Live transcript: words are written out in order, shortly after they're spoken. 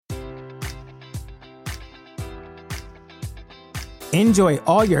Enjoy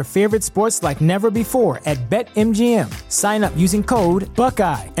all your favorite sports like never before at BetMGM. Sign up using code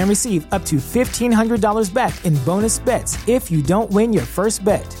Buckeye and receive up to $1,500 back in bonus bets if you don't win your first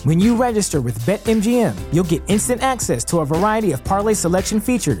bet. When you register with BetMGM, you'll get instant access to a variety of parlay selection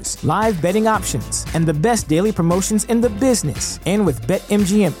features, live betting options, and the best daily promotions in the business. And with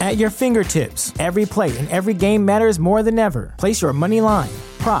BetMGM at your fingertips, every play and every game matters more than ever. Place your money line,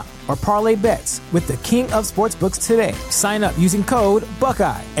 prop, or parlay bets with the king of sportsbooks today. Sign up using code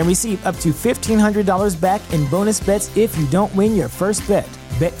Buckeye and receive up to $1,500 back in bonus bets if you don't win your first bet.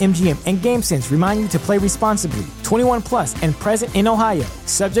 BetMGM and GameSense remind you to play responsibly. 21 plus and present in Ohio,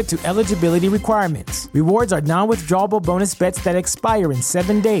 subject to eligibility requirements. Rewards are non-withdrawable bonus bets that expire in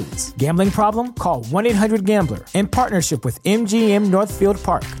 7 days. Gambling problem? Call 1-800-GAMBLER. In partnership with MGM Northfield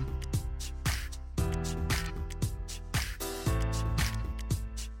Park.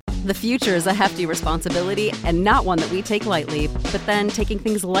 The future is a hefty responsibility and not one that we take lightly. But then taking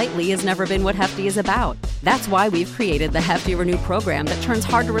things lightly has never been what Hefty is about. That's why we've created the Hefty Renew program that turns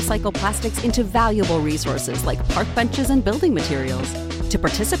hard-to-recycle plastics into valuable resources like park benches and building materials. To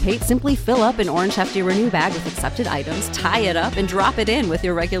participate, simply fill up an orange Hefty Renew bag with accepted items, tie it up, and drop it in with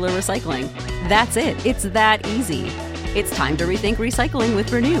your regular recycling. That's it. It's that easy. It's time to rethink recycling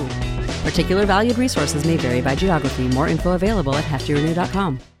with Renew. Particular valued resources may vary by geography. More info available at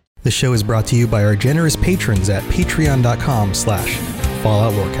heftyrenew.com. The show is brought to you by our generous patrons at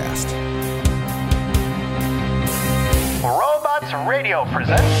patreon.com/FalloutLorecast. Robots Radio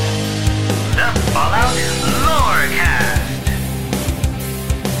presents the Fallout Lorecast.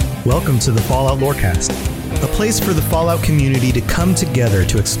 Welcome to the Fallout Lorecast, a place for the Fallout community to come together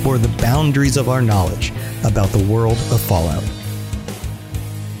to explore the boundaries of our knowledge about the world of Fallout.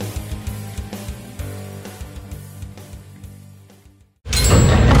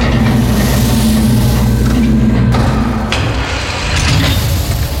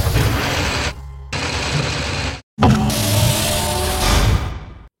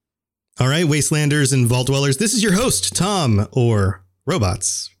 All right, Wastelanders and Vault Dwellers, this is your host, Tom, or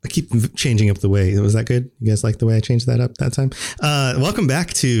Robots. I keep changing up the way. Was that good? You guys like the way I changed that up that time? Welcome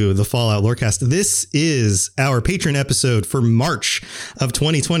back to the Fallout Lorecast. This is our patron episode for March of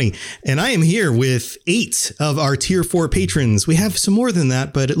 2020. And I am here with 8 of our tier 4 patrons. We have some more than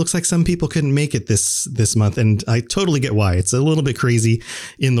that, but it looks like some people couldn't make it this month. And I totally get why. It's a little bit crazy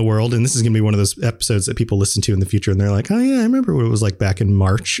in the world. And this is going to be one of those episodes that people listen to in the future. And they're like, oh, yeah, I remember what it was like back in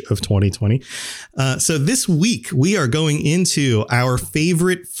March of 2020. So this week, we are going into our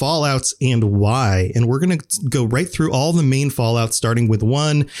favorite Fallouts and why. And we're going to go right through all the main Fallouts, starting with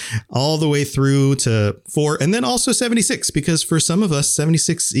 1 all the way through to 4 and then also 76, because for some of us,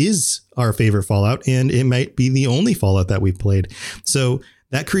 76 is our favorite Fallout and it might be the only Fallout that we've played. So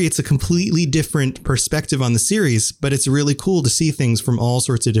that creates a completely different perspective on the series, but it's really cool to see things from all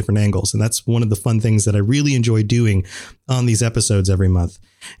sorts of different angles. And that's one of the fun things that I really enjoy doing on these episodes every month.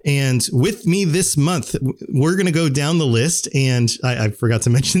 And with me this month, we're going to go down the list. And I forgot to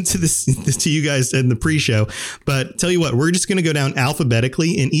mention this to you guys in the pre-show, but tell you what, we're just going to go down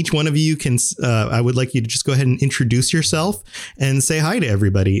alphabetically and each one of you can, I would like you to just go ahead and introduce yourself and say hi to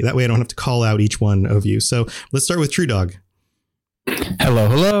everybody. That way I don't have to call out each one of you. So let's start with True Dog.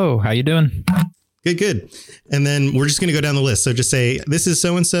 Hello. How you doing? Good. And then we're just going to go down the list. So just say, this is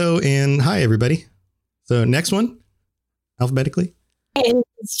so-and-so and hi, everybody. So next one, alphabetically.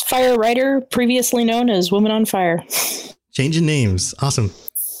 It's Fire Rider, previously known as Woman on Fire. Changing names. Awesome.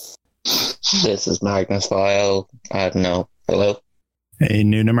 This is Magnus Lyle. I don't know. Hello. Hey,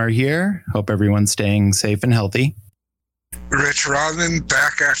 Nunamar here. Hope everyone's staying safe and healthy. Rich Rodman,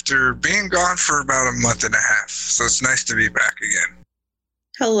 back after being gone for about a month and a half. So it's nice to be back again.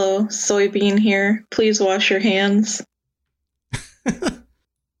 Hello, Soybean here. Please wash your hands.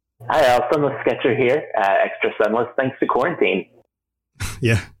 Hi, Sunless Sketcher here. Extra sunless thanks to quarantine.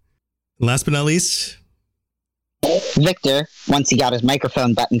 Yeah. Last but not least, Victor, once he got his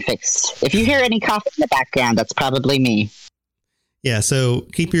microphone button fixed. If you hear any coughing in the background, that's probably me. Yeah, so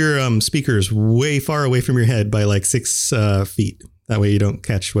keep your speakers way far away from your head by like 6 feet. That way you don't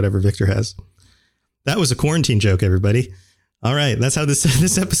catch whatever Victor has. That was a quarantine joke, everybody. All right, that's how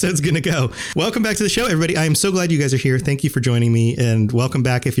this episode's going to go. Welcome back to the show, everybody. I am so glad you guys are here. Thank you for joining me, and welcome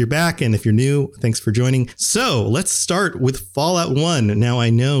back if you're back, and if you're new, thanks for joining. So let's start with Fallout 1. Now,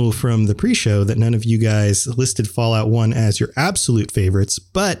 I know from the pre-show that none of you guys listed Fallout 1 as your absolute favorites,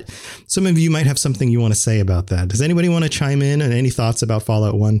 but some of you might have something you want to say about that. Does anybody want to chime in on any thoughts about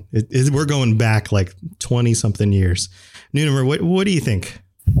Fallout 1? We're going back like 20-something years. Nunamar, what do you think?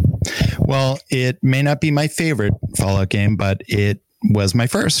 Well, it may not be my favorite Fallout game, but it was my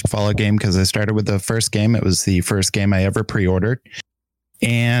first Fallout game because I started with the first game. It was the first game I ever pre-ordered.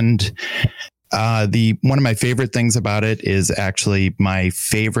 And one of my favorite things about it is actually my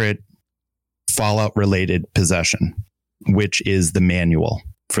favorite Fallout related possession, which is the manual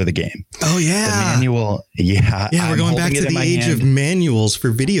for the game. Oh yeah. The manual. Yeah. Yeah. We're going back to the age of manuals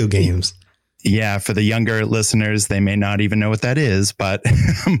for video games. Yeah. For the younger listeners, they may not even know what that is, but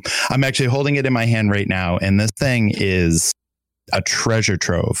I'm actually holding it in my hand right now. And this thing is a treasure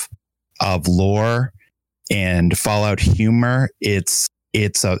trove of lore and Fallout humor. It's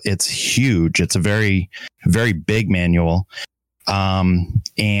huge. It's a very, very big manual.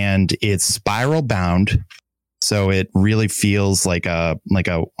 And it's spiral bound. So it really feels like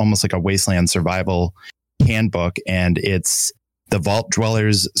almost like a Wasteland survival handbook. And it's the Vault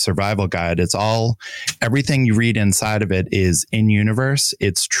Dwellers survival guide. Everything you read inside of it is in universe.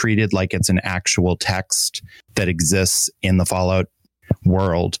 It's treated like it's an actual text that exists in the Fallout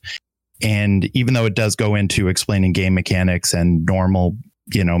world. And even though it does go into explaining game mechanics and normal,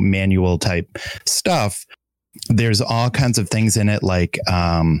 manual type stuff, there's all kinds of things in it, like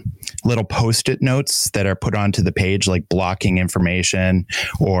little Post-it notes that are put onto the page, like blocking information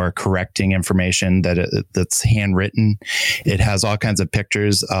or correcting information that's handwritten. It has all kinds of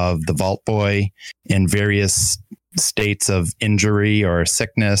pictures of the Vault Boy in various states of injury or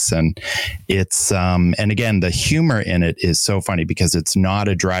sickness. And it's, and again, the humor in it is so funny because it's not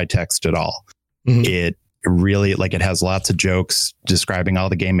a dry text at all. Mm-hmm. It really, it has lots of jokes describing all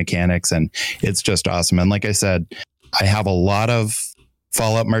the game mechanics, and it's just awesome. And like I said, I have a lot of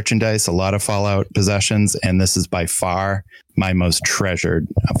Fallout merchandise, a lot of Fallout possessions, and this is by far my most treasured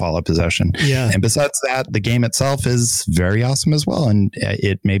Fallout possession. Yeah. And besides that, the game itself is very awesome as well, and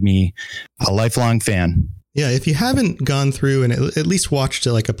it made me a lifelong fan. Yeah, if you haven't gone through and at least watched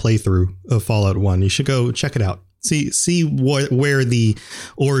like a playthrough of Fallout 1, you should go check it out. See where the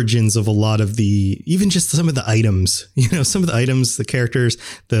origins of a lot of even just some of the items, some of the items, the characters,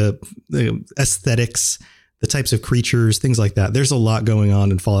 the aesthetics, the types of creatures, things like that. There's a lot going on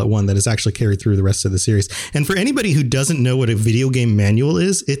in Fallout 1 that is actually carried through the rest of the series. And for anybody who doesn't know what a video game manual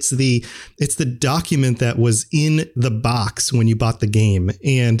is, it's the document that was in the box when you bought the game.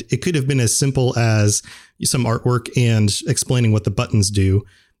 And it could have been as simple as some artwork and explaining what the buttons do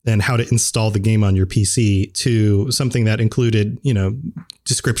and how to install the game on your PC, to something that included,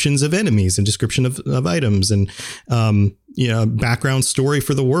 descriptions of enemies and description of items and, background story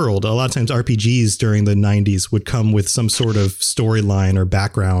for the world. A lot of times RPGs during the 90s would come with some sort of storyline or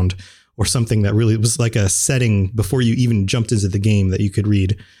background or something that really was like a setting before you even jumped into the game that you could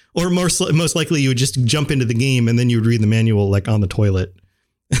read. Or most likely you would just jump into the game and then you would read the manual like on the toilet.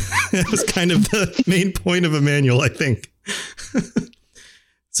 That was kind of the main point of a manual, I think.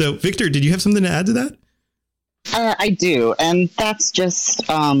 So, Victor, did you have something to add to that? I do. And that's just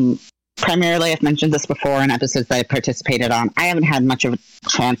primarily, I've mentioned this before in episodes that I participated on. I haven't had much of a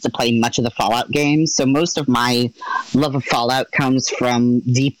chance to play much of the Fallout games. So most of my love of Fallout comes from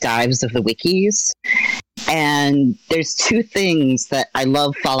deep dives of the wikis. And there's two things that I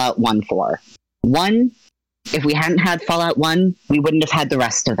love Fallout 1 for. One, if we hadn't had Fallout 1, we wouldn't have had the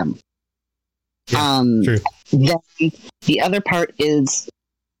rest of them. Yeah, true. Then the other part is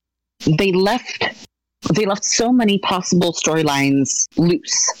they left so many possible storylines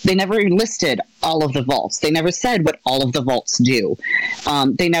loose. They never listed all of the vaults. They never said what all of the vaults do.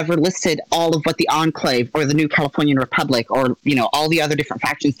 They never listed all of what the Enclave or the New Californian Republic or, all the other different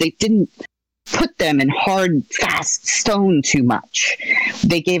factions. They didn't put them in hard, fast stone too much.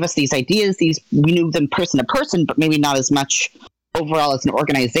 They gave us these ideas. We knew them person to person, but maybe not as much overall as an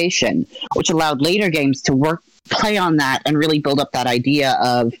organization, which allowed later games to play on that and really build up that idea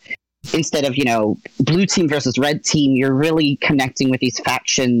of, instead of, blue team versus red team, you're really connecting with these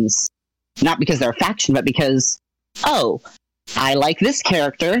factions, not because they're a faction, but because, I like this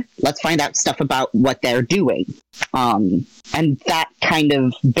character. Let's find out stuff about what they're doing. And that kind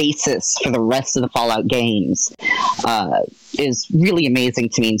of basis for the rest of the Fallout games is really amazing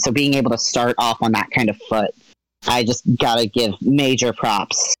to me. And so being able to start off on that kind of foot, I just gotta give major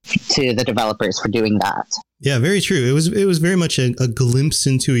props to the developers for doing that. Yeah, very true. It was very much a glimpse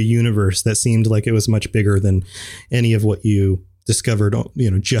into a universe that seemed like it was much bigger than any of what you discovered,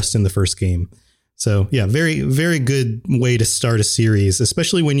 just in the first game. So yeah, very, very good way to start a series,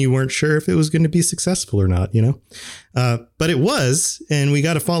 especially when you weren't sure if it was going to be successful or not, but it was, and we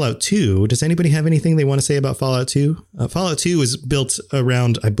got a Fallout 2. Does anybody have anything they want to say about Fallout 2? Fallout 2 was built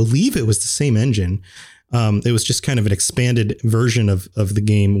around, I believe it was the same engine. It was just kind of an expanded version of the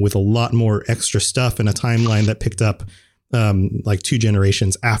game with a lot more extra stuff and a timeline that picked up like 2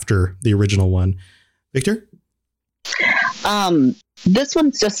 generations after the original one. Victor? This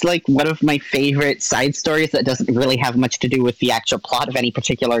one's just like one of my favorite side stories that doesn't really have much to do with the actual plot of any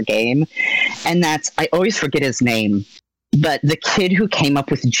particular game. And that's, I always forget his name, but the kid who came up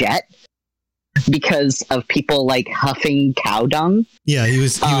with Jet because of people like huffing cow dung. Yeah, he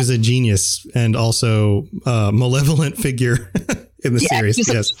was a genius and also a malevolent figure in the series.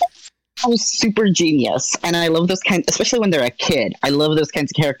 Yes. Was super genius, and I love those kinds, especially when they're a kid. I love those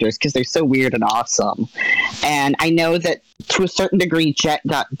kinds of characters because they're so weird and awesome. And I know that to a certain degree,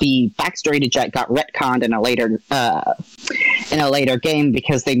 the backstory to Jet got retconned in a later game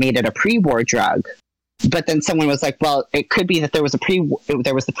because they made it a pre-war drug. But then someone was like, "Well, it could be that there was the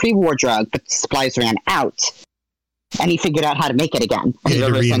pre-war drug, but supplies ran out, and he figured out how to make it again. He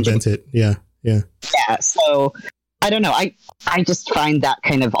had to reinvent it. Yeah. So." I don't know. I just find that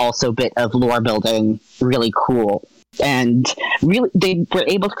kind of also bit of lore building really cool. And really, they were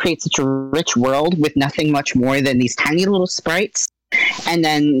able to create such a rich world with nothing much more than these tiny little sprites. And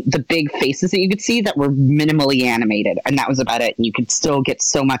then the big faces that you could see that were minimally animated. And that was about it. And you could still get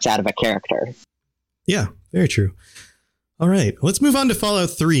so much out of a character. Yeah, very true. All right, let's move on to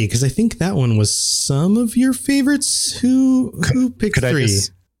Fallout 3, because I think that one was some of your favorites. Who picked 3?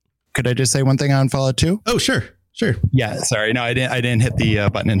 Could I just say one thing on Fallout 2? Oh, sure. Yeah, sorry. No, I didn't hit the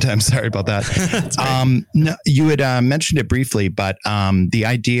button in time. Sorry about that. No, you had mentioned it briefly, but the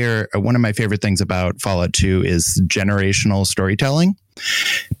idea, one of my favorite things about Fallout 2 is generational storytelling,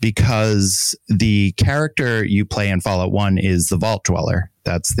 because the character you play in Fallout 1 is the Vault Dweller.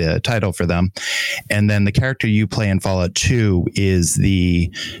 That's the title for them. And then the character you play in Fallout 2 is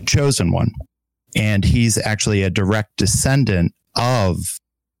the Chosen One. And he's actually a direct descendant of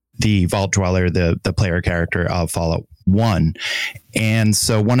the Vault Dweller, the player character of Fallout 1. And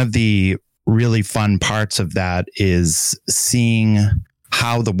so one of the really fun parts of that is seeing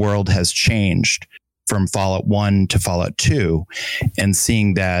how the world has changed from Fallout 1 to Fallout 2, and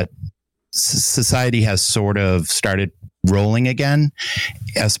seeing that society has sort of started rolling again,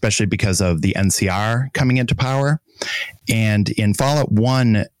 especially because of the NCR coming into power. And in Fallout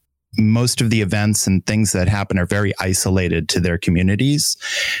 1, most of the events and things that happen are very isolated to their communities.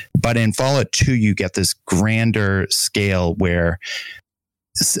 But in Fallout 2, you get this grander scale where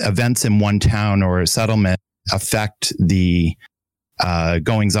events in one town or settlement affect the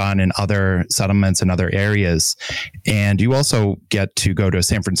goings on in other settlements and other areas. And you also get to go to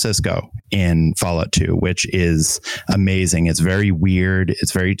San Francisco in Fallout 2, which is amazing. It's very weird.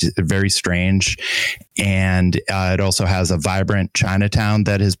 It's very, very strange. And it also has a vibrant Chinatown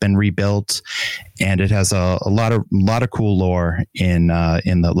that has been rebuilt. And it has a lot of cool lore in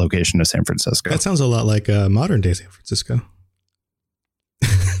the location of San Francisco. That sounds a lot like modern day San Francisco.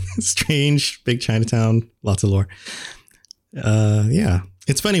 Strange, big Chinatown, lots of lore. Yeah,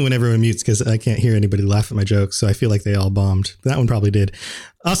 it's funny when everyone mutes because I can't hear anybody laugh at my jokes, so I feel like they all bombed. That one probably did.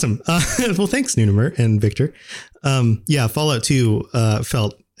 Awesome. Well, thanks, Nunimer and Victor. Yeah, Fallout 2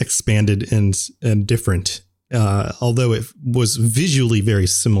 felt expanded and different, although it was visually very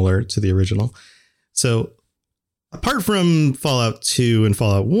similar to the original. So apart from Fallout 2 and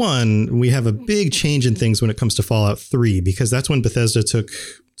Fallout 1, we have a big change in things when it comes to Fallout 3, because that's when Bethesda took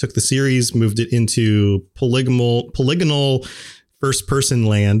the series, moved it into polygonal first-person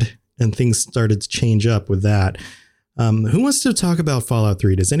land, and things started to change up with that. Who wants to talk about Fallout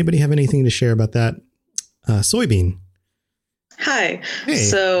 3? Does anybody have anything to share about that? Soybean. Hi. Hey.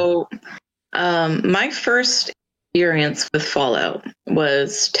 So my first experience with Fallout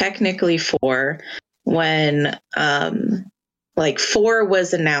was technically 4 when 4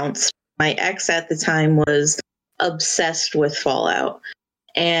 was announced. My ex at the time was obsessed with Fallout,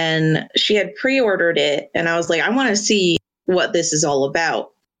 and she had pre-ordered it, and I was like, I want to see what this is all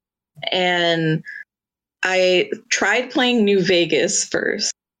about. And I tried playing New Vegas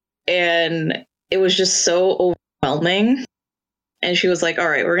first, and it was just so overwhelming. And she was like, all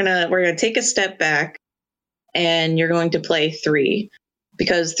right, we're gonna take a step back, and you're going to play 3,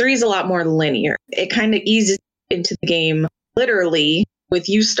 because 3 is a lot more linear. It kind of eases into the game literally with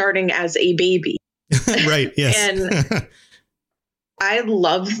you starting as a baby. Right, yes. And I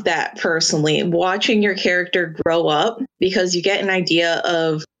loved that personally, watching your character grow up, because you get an idea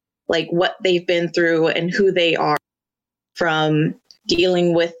of like what they've been through and who they are, from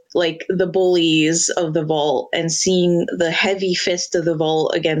dealing with like the bullies of the Vault and seeing the heavy fist of the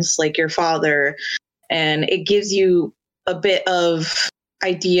Vault against like your father. And it gives you a bit of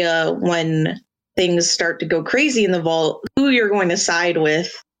idea when things start to go crazy in the Vault, who you're going to side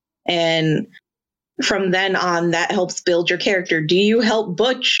with. And from then on, that helps build your character. Do you help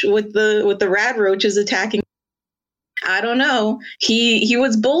Butch with the rad roaches attacking? I don't know. He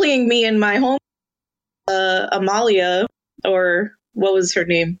was bullying me in my home, Amalia, or what was her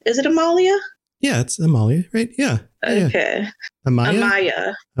name? Is it Amalia? Yeah, it's Amalia, right? Yeah. Okay.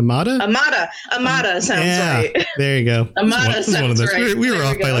 Amaya? Amada sounds right. There you go. Amada sounds one of those. right. We were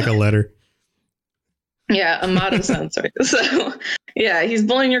off by like a letter. Yeah, Amada sounds right. So, yeah, he's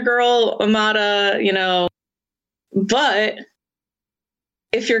bullying your girl, Amada, you know. But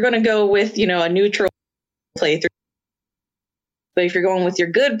if you're going to go with, you know, a neutral playthrough, but if you're going with your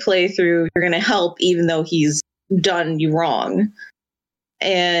good playthrough, you're going to help even though he's done you wrong.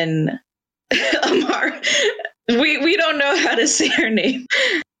 And Amar, we don't know how to say her name.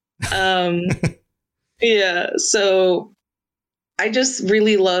 Yeah, so I just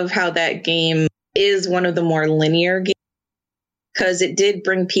really love how that game is one of the more linear games because it did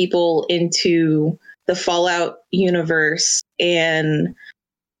bring people into the Fallout universe and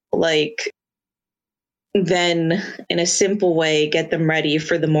like then in a simple way get them ready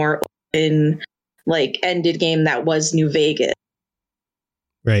for the more open like ended game that was New Vegas.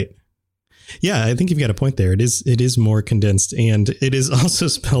 Right. Yeah, I think you've got a point there. It is more condensed, and it is also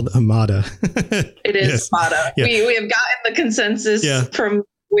spelled Amada. It is yes. Amada. Yeah. We have gotten the consensus from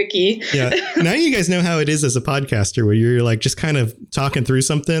Wiki. Yeah. Now you guys know how it is as a podcaster, where you're like just kind of talking through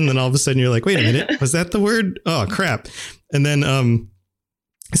something, then all of a sudden you're like, wait a minute, was that the word? Oh crap! And then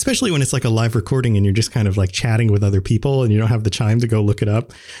especially when it's like a live recording and you're just kind of like chatting with other people and you don't have the time to go look it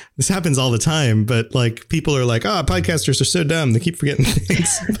up. This happens all the time, but like people are like, oh, podcasters are so dumb. They keep forgetting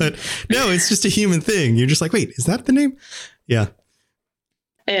things. But no, it's just a human thing. You're just like, wait, is that the name? Yeah.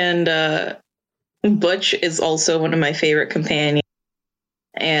 And Butch is also one of my favorite companions.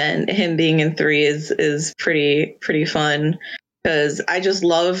 And him being in 3 is pretty fun because I just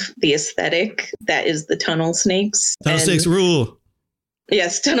love the aesthetic that is the tunnel snakes. Tunnel snakes rule.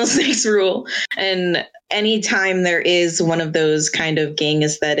 Yes, tunnel snakes rule. And anytime there is one of those kind of gang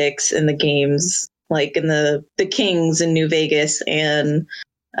aesthetics in the games, like in the Kings in New Vegas and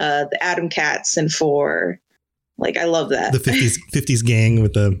the Atom Cats in 4, like I love that. The 50s gang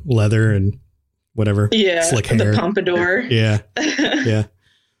with the leather and whatever. Yeah, slick hair. The pompadour. Yeah, yeah.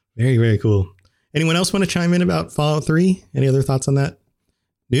 Very, very cool. Anyone else want to chime in about Fallout 3? Any other thoughts on that?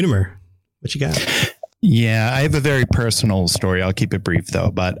 Nunimer, what you got? Yeah, I have a very personal story. I'll keep it brief though.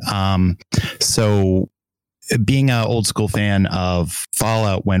 But so being an old school fan of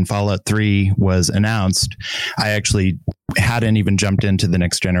Fallout, when Fallout 3 was announced, I actually hadn't even jumped into the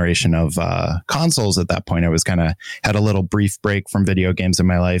next generation of consoles at that point. I was had a little brief break from video games in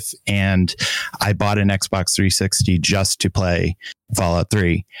my life, and I bought an Xbox 360 just to play Fallout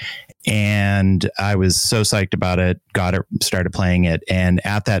 3. And I was so psyched about it, got it, started playing it. And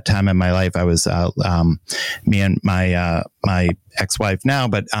at that time in my life, I was, me and my ex-wife now,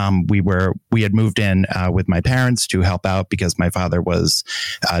 but we had moved in with my parents to help out because my father was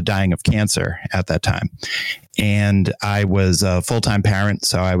dying of cancer at that time. And I was a full-time parent.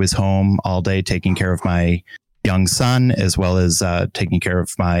 So I was home all day taking care of my young son, as well as taking care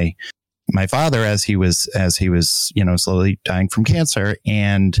of my father as he was, slowly dying from cancer.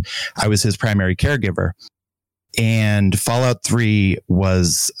 And I was his primary caregiver. And Fallout 3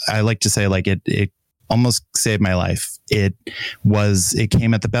 was, I like to say, like it almost saved my life. It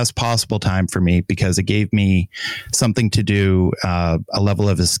came at the best possible time for me because it gave me something to do, a level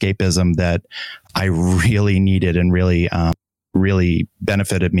of escapism that I really needed and really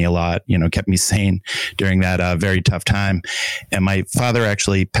benefited me a lot, kept me sane during that very tough time. And my father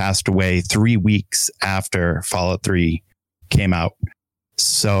actually passed away 3 weeks after Fallout 3 came out.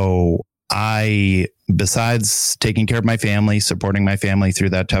 So besides taking care of my family, supporting my family through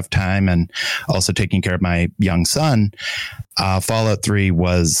that tough time, and also taking care of my young son, Fallout 3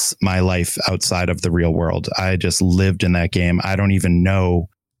 was my life outside of the real world. I just lived in that game. I don't even know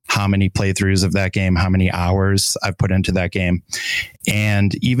how many playthroughs of that game, how many hours I've put into that game.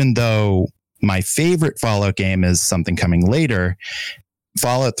 And even though my favorite Fallout game is something coming later,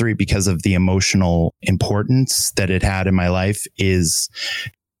 Fallout 3, because of the emotional importance that it had in my life, is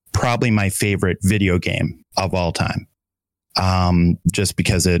probably my favorite video game of all time. Just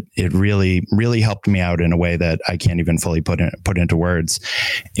because it really, really helped me out in a way that I can't even fully put into words.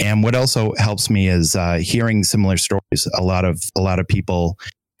 And what also helps me is hearing similar stories. A lot of people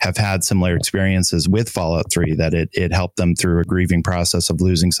have had similar experiences with Fallout 3, that it helped them through a grieving process of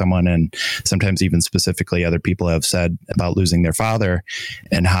losing someone. And sometimes even specifically other people have said about losing their father,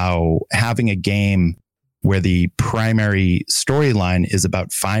 and how having a game where the primary storyline is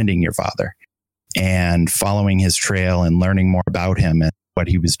about finding your father and following his trail and learning more about him and what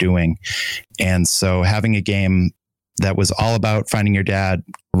he was doing. And so having a game that was all about finding your dad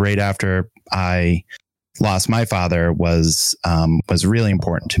right after I lost my father was really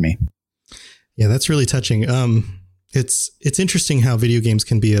important to me. Yeah, that's really touching. It's interesting how video games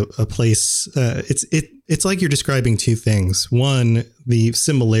can be a place. It's like you're describing two things. One, the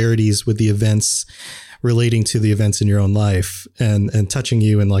similarities with the events relating to the events in your own life and touching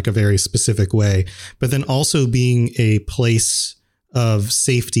you in like a very specific way, but then also being a place of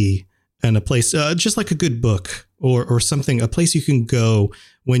safety and a place just like a good book or something, a place you can go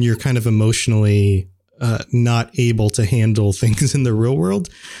when you're kind of emotionally not able to handle things in the real world.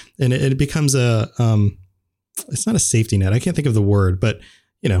 And it becomes it's not a safety net. I can't think of the word, but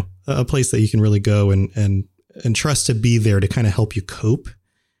you know, a place that you can really go and trust to be there to kind of help you cope.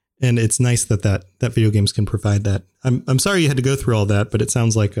 And it's nice that video games can provide that. I'm sorry you had to go through all that, but it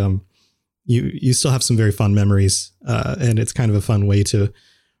sounds like you still have some very fond memories, and it's kind of a fun way to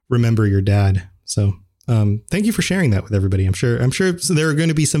remember your dad. So thank you for sharing that with everybody. I'm sure there are going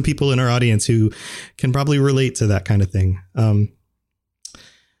to be some people in our audience who can probably relate to that kind of thing.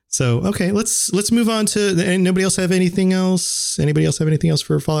 So, okay, let's move on to, and nobody else have anything else? Anybody else have anything else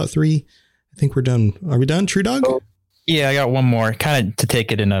for Fallout 3? I think we're done. Are we done, True Dog? Yeah, I got one more, kind of to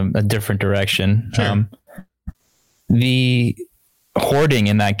take it in a different direction. Sure. The hoarding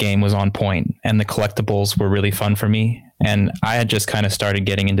in that game was on point, and the collectibles were really fun for me. And I had just kind of started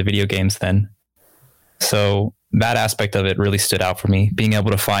getting into video games then. So that aspect of it really stood out for me, being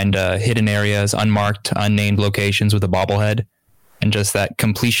able to find hidden areas, unmarked, unnamed locations with a bobblehead. And just that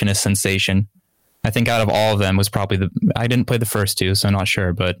completionist sensation. I think out of all of them was probably I didn't play the first two, so I'm not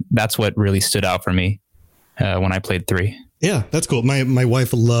sure, but that's what really stood out for me when I played 3. Yeah, that's cool. My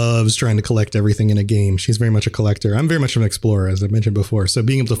wife loves trying to collect everything in a game. She's very much a collector. I'm very much an explorer, as I mentioned before. So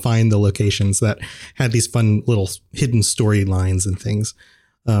being able to find the locations that had these fun little hidden storylines and things,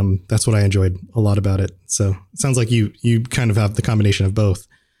 that's what I enjoyed a lot about it. So it sounds like you kind of have the combination of both.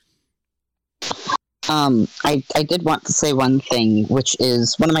 I did want to say one thing, which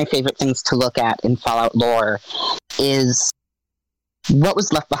is one of my favorite things to look at in Fallout lore is what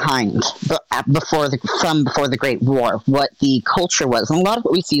was left behind before the Great War, what the culture was. And a lot of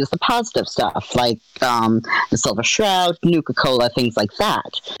what we see is the positive stuff, like the Silver Shroud, Nuka-Cola, things like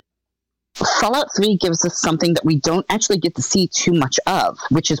that. Fallout 3 gives us something that we don't actually get to see too much of,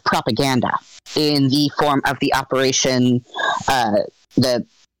 which is propaganda in the form of the Operation,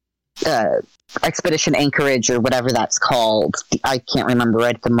 Expedition Anchorage or whatever that's called. I can't remember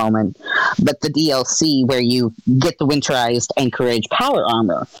right at the moment. But the DLC where you get the winterized Anchorage power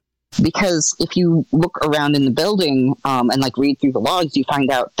armor. Because if you look around in the building and like read through the logs, you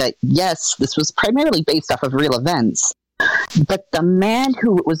find out that yes, this was primarily based off of real events. But the man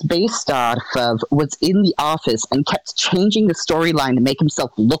who it was based off of was in the office and kept changing the storyline to make himself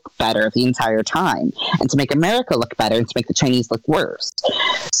look better the entire time, and to make America look better and to make the Chinese look worse.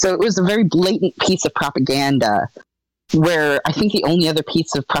 So it was a very blatant piece of propaganda, where I think the only other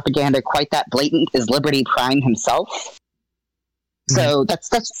piece of propaganda quite that blatant is Liberty Prime himself. Mm-hmm. So that's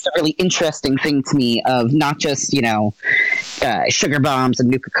just a really interesting thing to me, of not just, sugar bombs and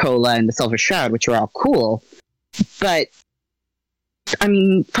Nuka-Cola and the Silver Shroud, which are all cool, but I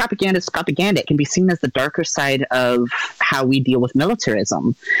mean, propaganda is propaganda. It can be seen as the darker side of how we deal with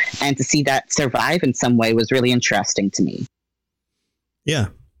militarism. And to see that survive in some way was really interesting to me. Yeah.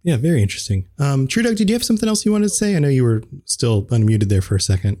 Yeah, very interesting. True Dog, did you have something else you wanted to say? I know you were still unmuted there for a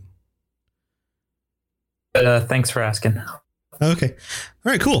second. Thanks for asking. Okay.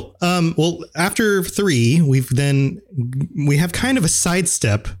 All right, cool. Well, after 3, we have kind of a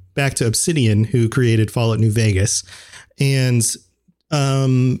sidestep back to Obsidian, who created Fallout New Vegas. And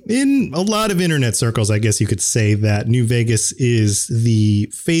in a lot of internet circles, I guess you could say that New Vegas is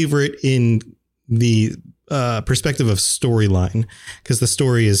the favorite in the perspective of storyline, because the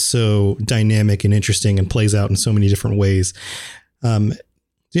story is so dynamic and interesting and plays out in so many different ways. Do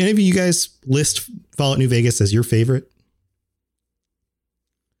any of you guys list Fallout New Vegas as your favorite?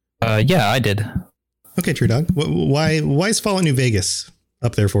 Yeah, I did. Okay, True Dog. Why is Fallout New Vegas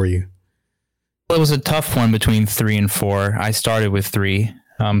up there for you? Well, it was a tough one between 3 and 4. I started with 3,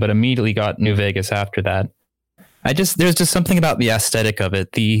 but immediately got New Vegas after that. There's just something about the aesthetic of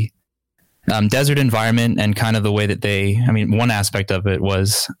it, the desert environment, and kind of the way that one aspect of it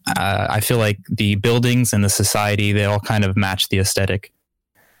was, I feel like the buildings and the society, they all kind of match the aesthetic,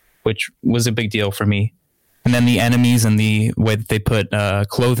 which was a big deal for me. And then the enemies and the way that they put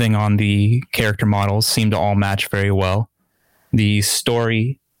clothing on the character models seemed to all match very well. The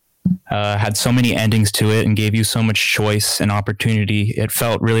story had so many endings to it and gave you so much choice and opportunity. It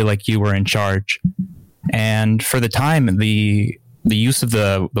felt really like you were in charge. And for the time, the use of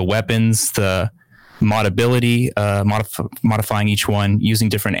the weapons, the modability, modifying each one, using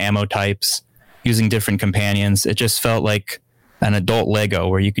different ammo types, using different companions, it just felt like an adult Lego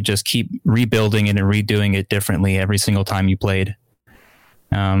where you could just keep rebuilding it and redoing it differently every single time you played.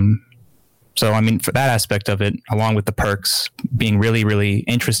 So, I mean, for that aspect of it, along with the perks being really, really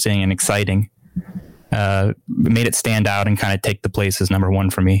interesting and exciting, made it stand out and kind of take the place as number one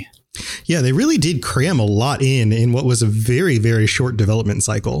for me. Yeah, they really did cram a lot in what was a very, very short development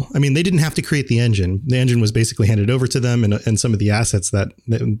cycle. I mean, they didn't have to create the engine. The engine was basically handed over to them and some of the assets that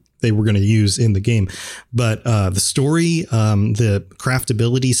they were going to use in the game. But the story, the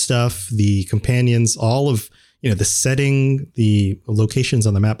craftability stuff, the companions, all of, the setting, the locations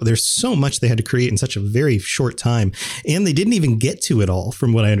on the map. There's so much they had to create in such a very short time. And they didn't even get to it all,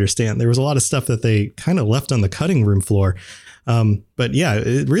 from what I understand. There was a lot of stuff that they kind of left on the cutting room floor. But yeah,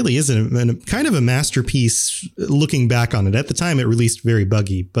 it really is a kind of a masterpiece looking back on it. At the time, it released very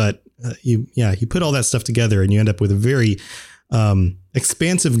buggy, but you put all that stuff together and you end up with a very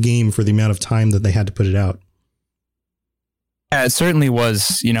expansive game for the amount of time that they had to put it out. Yeah, it certainly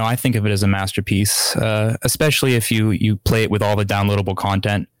was. I think of it as a masterpiece, especially if you play it with all the downloadable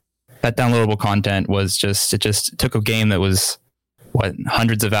content. That downloadable content was just took a game that was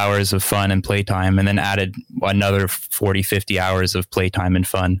hundreds of hours of fun and playtime, and then added another 40, 50 hours of playtime and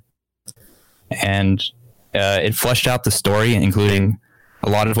fun. And it fleshed out the story, including a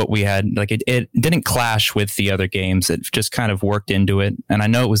lot of what we had. Like it didn't clash with the other games. It just kind of worked into it. And I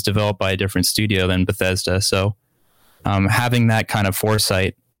know it was developed by a different studio than Bethesda. So having that kind of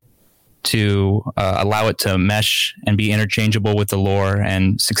foresight to allow it to mesh and be interchangeable with the lore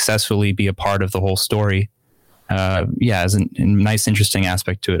and successfully be a part of the whole story, is a nice, interesting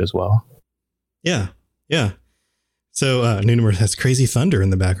aspect to it as well. Yeah. So Nunamur has crazy thunder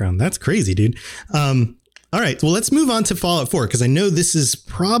in the background. That's crazy, dude. All right. Well, let's move on to Fallout 4, because I know this is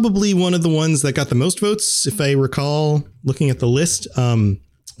probably one of the ones that got the most votes, if I recall, looking at the list. Who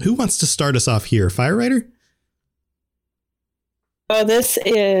wants to start us off here? Firewriter? Oh, this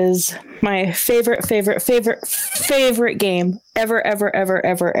is my favorite game ever.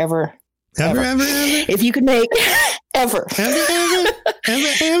 If you could make ever.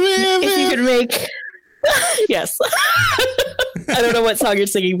 If you could make, yes. I don't know what song you're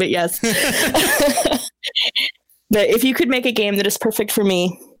singing, but yes. But if you could make a game that is perfect for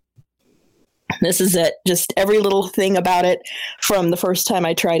me, this is it. Just every little thing about it from the first time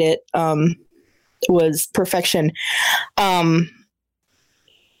I tried it was perfection.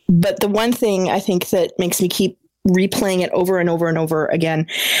 But the one thing I think that makes me keep replaying it over and over and over again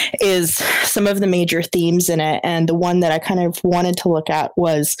is some of the major themes in it. And the one that I kind of wanted to look at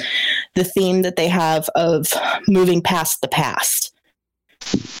was the theme that they have of moving past the past.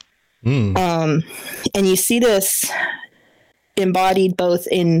 And you see this embodied both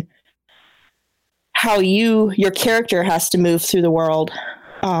in how your character has to move through the world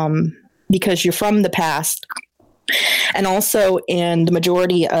because you're from the past, and also in the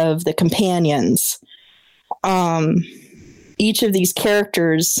majority of the companions. Each of these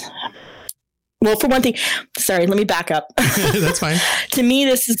characters, well, for one thing, sorry, let me back up. That's fine. To me,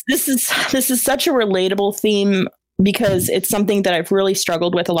 this is such a relatable theme because it's something that I've really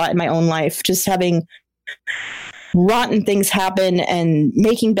struggled with a lot in my own life. Just having rotten things happen and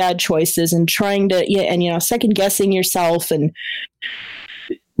making bad choices and trying to, second guessing yourself and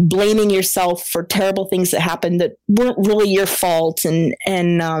blaming yourself for terrible things that happened that weren't really your fault. And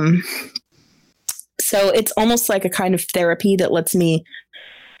so it's almost like a kind of therapy that lets me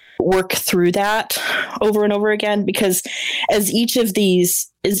work through that over and over again, because as each of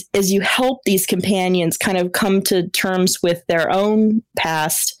these, as you help these companions kind of come to terms with their own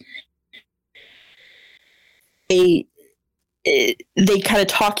past, they kind of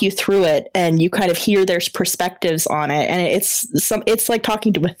talk you through it and you kind of hear their perspectives on it. And it's like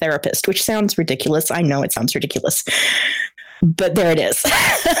talking to a therapist, which sounds ridiculous. I know it sounds ridiculous, but there it is.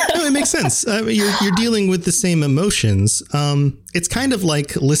 No, it makes sense. You're dealing with the same emotions. It's kind of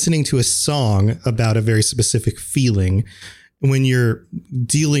like listening to a song about a very specific feeling when you're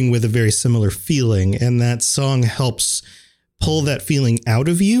dealing with a very similar feeling, and that song helps pull that feeling out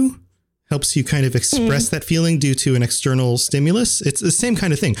of you, helps you kind of express that feeling due to an external stimulus. It's the same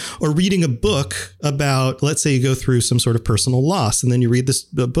kind of thing. Or reading a book about, let's say you go through some sort of personal loss, and then you read this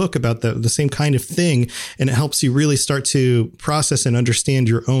book about the same kind of thing, and it helps you really start to process and understand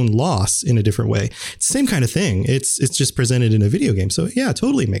your own loss in a different way. It's the same kind of thing. It's just presented in a video game. So yeah, it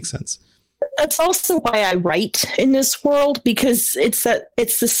totally makes sense. That's also why I write in this world, because it's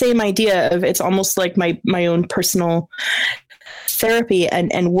the same idea of, it's almost like my own personal therapy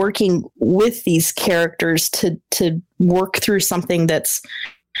and working with these characters to work through something that's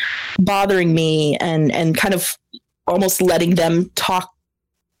bothering me and kind of almost letting them talk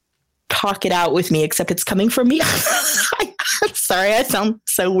it out with me, except it's coming from me. Sorry, I sound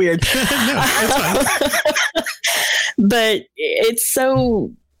so weird. But it's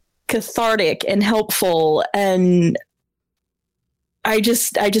so cathartic and helpful, and I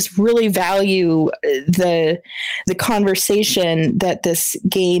just really value the conversation that this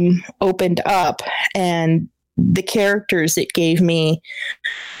game opened up and the characters it gave me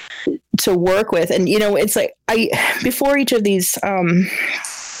to work with. And it's like before each of these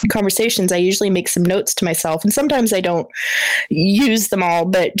conversations, I usually make some notes to myself, and sometimes I don't use them all,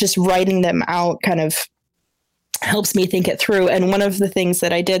 but just writing them out kind of helps me think it through. And one of the things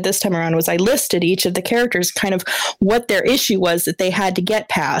that I did this time around was I listed each of the characters, kind of what their issue was that they had to get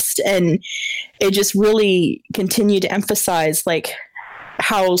past. And it just really continued to emphasize like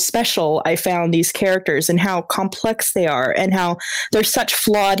how special I found these characters and how complex they are and how they're such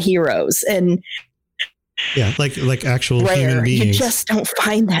flawed heroes. And yeah, like actual human beings. You just don't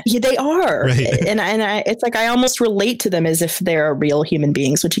find that. Yeah, they are. Right. And I, it's like I almost relate to them as if they're real human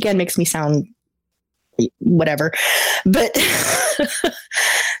beings, which again makes me sound whatever, but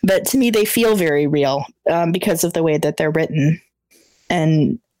but to me they feel very real because of the way that they're written.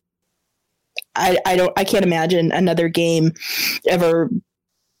 And I can't imagine another game ever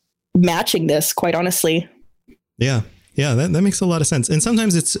matching this, quite honestly. Yeah, that makes a lot of sense. And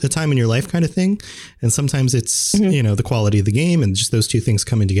sometimes it's a time in your life kind of thing, and sometimes it's the quality of the game and just those two things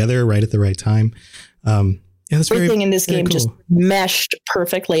coming together right at the right time. That's everything in this game cool. Just meshed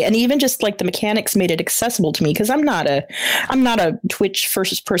perfectly, and even just like the mechanics made it accessible to me, because I'm not a Twitch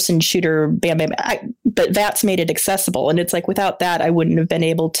first person shooter, but VATS made it accessible, and it's like without that I wouldn't have been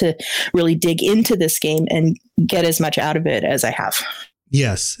able to really dig into this game and get as much out of it as I have.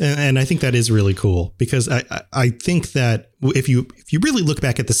 Yes, and I think that is really cool, because I think that if you really look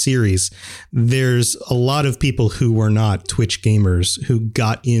back at the series, there's a lot of people who were not Twitch gamers who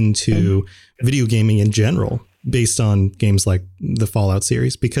got into video gaming in general based on games like the Fallout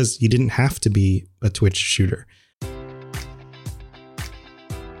series, because you didn't have to be a Twitch shooter.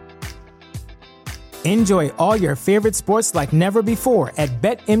 Enjoy all your favorite sports like never before at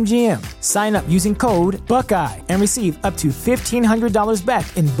BetMGM. Sign up using code Buckeye and receive up to $1,500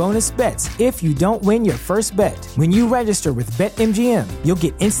 back in bonus bets if you don't win your first bet. When you register with BetMGM, you'll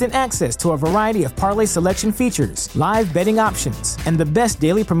get instant access to a variety of parlay selection features, live betting options, and the best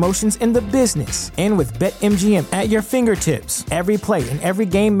daily promotions in the business. And with BetMGM at your fingertips, every play and every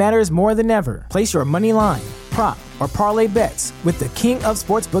game matters more than ever. Place your money line, prop, or parlay bets with the king of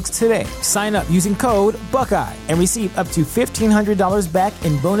sportsbooks today. Sign up using code Buckeye and receive up to $1,500 back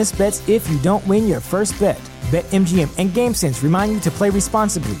in bonus bets if you don't win your first bet. BetMGM and GameSense remind you to play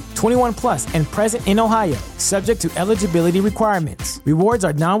responsibly. 21 plus and present in Ohio, subject to eligibility requirements. Rewards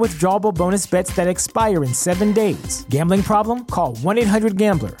are non-withdrawable bonus bets that expire in 7 days. Gambling problem? Call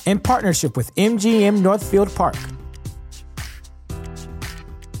 1-800-GAMBLER. In partnership with MGM Northfield Park.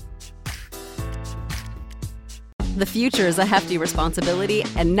 The future is a hefty responsibility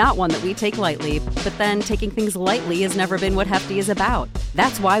and not one that we take lightly, but then taking things lightly has never been what Hefty is about.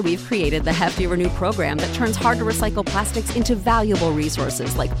 That's why we've created the Hefty Renew program that turns hard-to-recycle plastics into valuable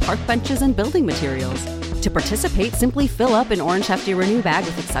resources like park benches and building materials. To participate, simply fill up an orange Hefty Renew bag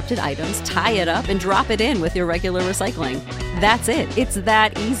with accepted items, tie it up, and drop it in with your regular recycling. That's it. It's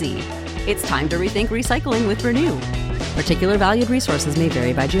that easy. It's time to rethink recycling with Renew. Particular valued resources may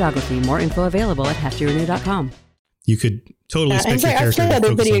vary by geography. More info available at heftyrenew.com. You could totally expect your I've played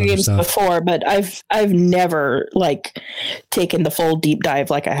other video games before, but I've never taken the full deep dive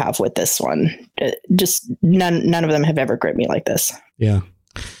like I have with this one. Just none of them have ever gripped me like this. Yeah.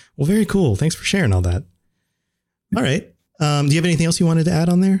 Well, very cool. Thanks for sharing all that. All right. Do you have anything else you wanted to add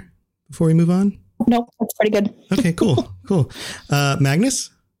on there before we move on? No, that's pretty good. Okay, cool.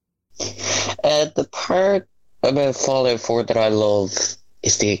 Magnus? The part about Fallout 4 that I love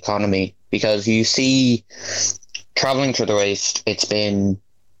is the economy, because you see, traveling through the waste, it's been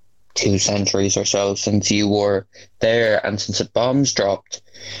 2 centuries or so since you were there and since the bombs dropped.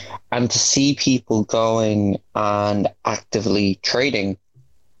 And to see people going and actively trading,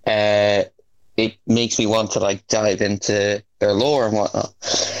 it makes me want to dive into their lore and whatnot.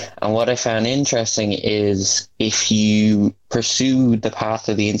 And what I found interesting is if you pursue the path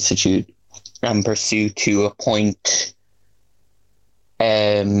of the Institute and pursue to a point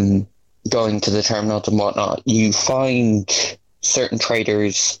going to the terminals and whatnot, you find certain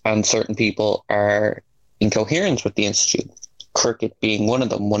traders and certain people are in coherence with the Institute. Cricket being one of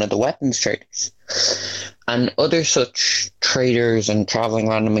them, one of the weapons traders. And other such traders and traveling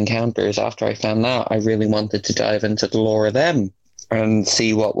random encounters, after I found that, I really wanted to dive into the lore of them and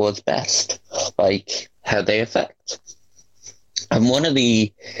see what was best, like how they affect. And one of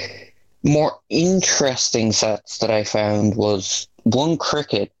the more interesting sets that I found was one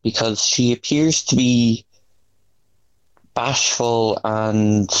Cricket, because she appears to be bashful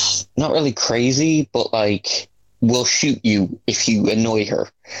and not really crazy, but like will shoot you if you annoy her,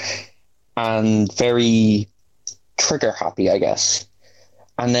 and very trigger happy, I guess.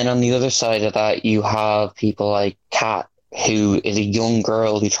 And then on the other side of that, you have people like Kat, who is a young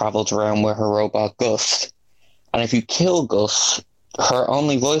girl who travels around with her robot Gus. And if you kill Gus, her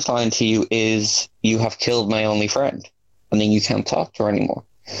only voice line to you is, "You have killed my only friend." And then you can't talk to her anymore.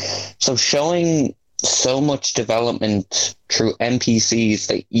 So showing so much development through NPCs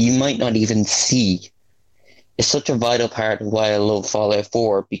that you might not even see is such a vital part of why I love Fallout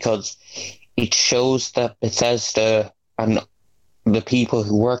 4, because it shows that Bethesda and the people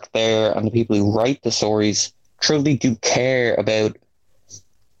who work there and the people who write the stories truly do care about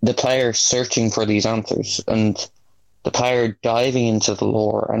the player searching for these answers, and the player diving into the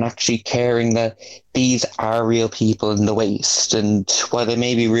lore and actually caring that these are real people in the waste, and while they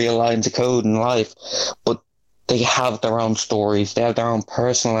may be real lines of code in life, but they have their own stories, they have their own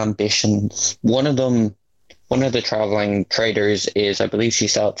personal ambitions. One of the traveling traders is, I believe she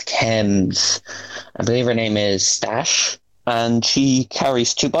sells chems. I believe her name is Stash, and she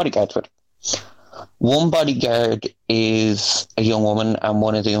carries 2 bodyguards with her. One bodyguard is a young woman and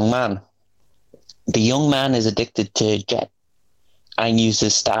one is a young man. The young man is addicted to Jet and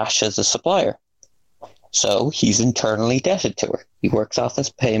uses Stash as a supplier. So he's internally indebted to her. He works off his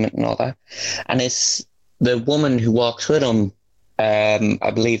payment and all that. And it's the woman who walks with him,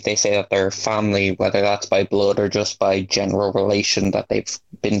 I believe they say that they're family, whether that's by blood or just by general relation, that they've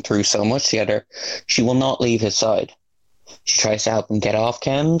been through so much together. She will not leave his side. She tries to help him get off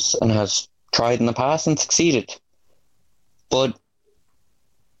chems and has tried in the past and succeeded. But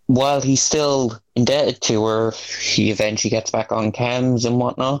while he's still indebted to her, he eventually gets back on chems and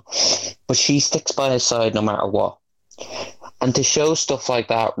whatnot, but she sticks by his side no matter what. And to show stuff like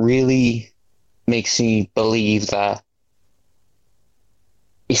that really makes me believe that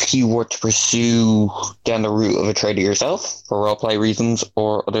if you were to pursue down the route of a trader yourself, for roleplay reasons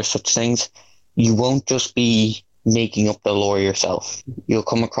or other such things, you won't just be making up the lore yourself. You'll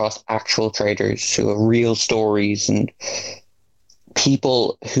come across actual traders who have real stories and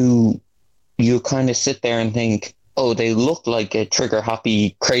people who you kind of sit there and think, oh, they look like a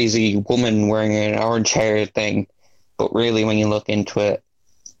trigger-happy, crazy woman wearing an orange hair thing. But really, when you look into it,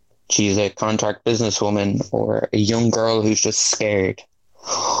 she's a contract businesswoman or a young girl who's just scared.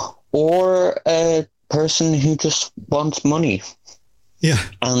 Or a person who just wants money. Yeah.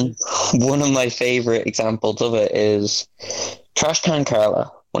 And one of my favorite examples of it is Trash Can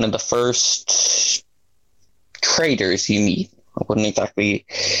Carla, one of the first traders you meet. I wouldn't exactly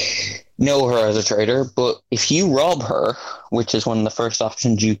know her as a trader, but if you rob her, which is one of the first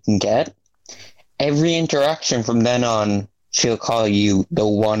options you can get, every interaction from then on, she'll call you the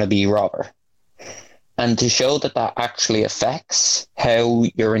wannabe robber. And to show that that actually affects how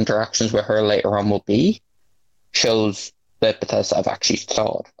your interactions with her later on will be, shows that Bethesda have actually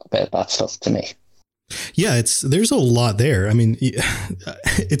thought about that stuff to me. Yeah, there's a lot there. I mean,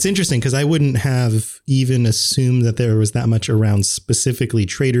 it's interesting because I wouldn't have even assumed that there was that much around specifically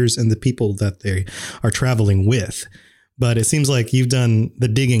traders and the people that they are traveling with. But it seems like you've done the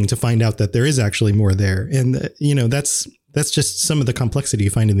digging to find out that there is actually more there. And, that's just some of the complexity you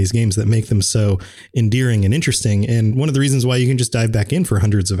find in these games that make them so endearing and interesting. And one of the reasons why you can just dive back in for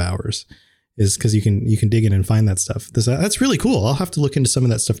hundreds of hours is because you can dig in and find that stuff. That's really cool. I'll have to look into some of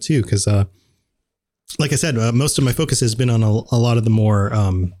that stuff too, because like I said, most of my focus has been on a lot of the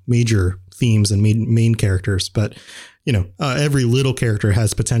more major themes and main characters. But, every little character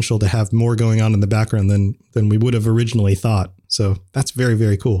has potential to have more going on in the background than we would have originally thought. So that's very,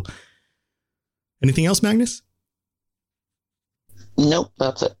 very cool. Anything else, Magnus? Nope,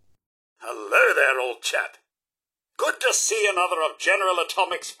 that's it. Hello there, old chap. Good to see another of General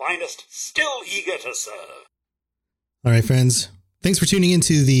Atomic's finest, still eager to serve. All right, friends. Thanks for tuning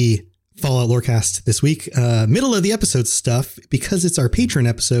into the Fallout Lorecast this week. Middle of the episode stuff, because it's our patron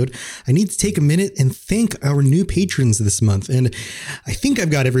episode, I need to take a minute and thank our new patrons this month. And I think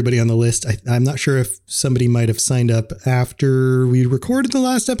I've got everybody on the list. I'm not sure if somebody might have signed up after we recorded the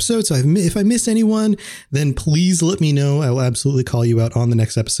last episode. So if I miss anyone, then please let me know. I will absolutely call you out on the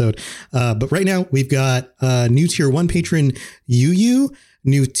next episode. But right now we've got new tier 1 patron, Yu,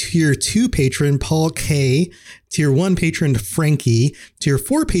 new tier 2 patron, Paul K, tier 1 patron, Frankie, tier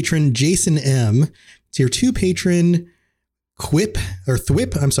 4 patron, Jason M, tier 2 patron, Thwip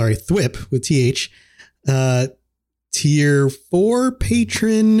with TH, tier 4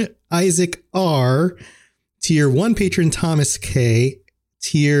 patron, Isaac R, tier 1 patron, Thomas K,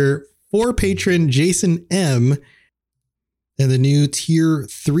 tier 4 patron Jason M, and the new tier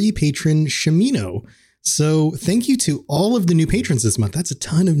 3 patron Shamino. So thank you to all of the new patrons this month. That's a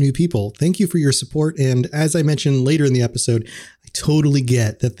ton of new people. Thank you for your support. And as I mentioned later in the episode, I totally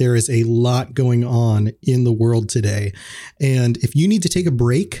get that there is a lot going on in the world today. And if you need to take a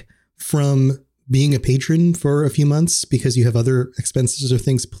break from being a patron for a few months because you have other expenses or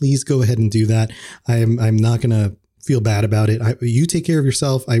things, please go ahead and do that. I'm not going to feel bad about it. You take care of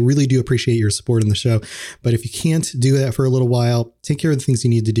yourself. I really do appreciate your support in the show. But if you can't do that for a little while, take care of the things you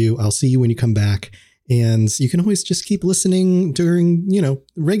need to do. I'll see you when you come back. And you can always just keep listening during,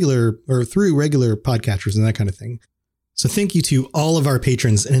 regular or through regular podcatchers and that kind of thing. So thank you to all of our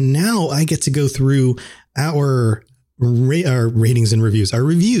patrons. And now I get to go through our ratings and reviews, our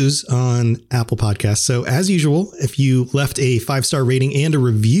reviews on Apple Podcasts. So as usual, if you left a 5-star rating and a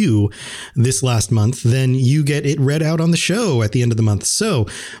review this last month, then you get it read out on the show at the end of the month. So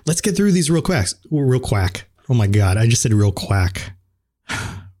let's get through these real quack. Oh my God. I just said real quack.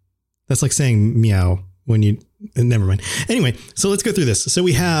 That's like saying meow when you, never mind. Anyway, so let's go through this. So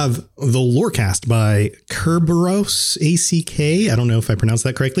we have the Lorecast by Kerberos, ACK. I don't know if I pronounced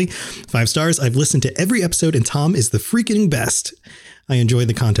that correctly. 5 stars. I've listened to every episode and Tom is the freaking best. I enjoy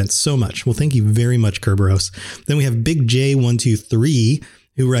the content so much. Well, thank you very much, Kerberos. Then we have Big J123,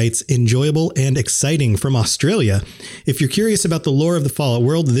 who writes, enjoyable and exciting from Australia. If you're curious about the lore of the Fallout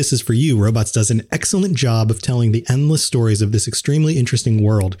world, this is for you. Robots does an excellent job of telling the endless stories of this extremely interesting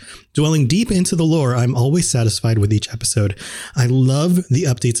world. Dwelling deep into the lore, I'm always satisfied with each episode. I love the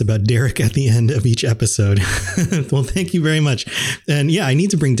updates about Derek at the end of each episode. Well, thank you very much. And yeah, I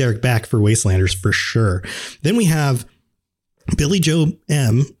need to bring Derek back for Wastelanders for sure. Then we have Billy Joe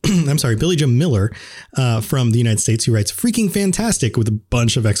Miller from the United States, who writes, freaking fantastic with a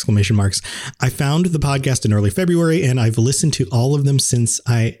bunch of exclamation marks. I found the podcast in early February and I've listened to all of them since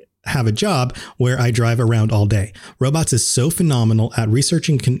I have a job where I drive around all day. Robots is so phenomenal at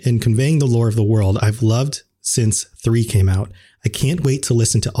researching and conveying the lore of the world I've loved since 3 came out. I can't wait to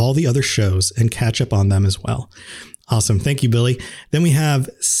listen to all the other shows and catch up on them as well. Awesome. Thank you, Billy. Then we have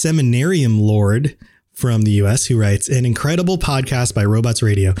Seminarium Lord from the US, who writes, an incredible podcast by Robots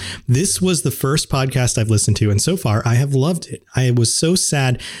Radio. This was the first podcast I've listened to, and so far I have loved it. I was so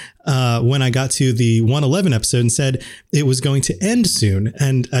sad when I got to the 111 episode and said it was going to end soon.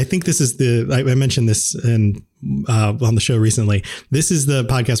 And I think this is I mentioned this on the show recently. This is the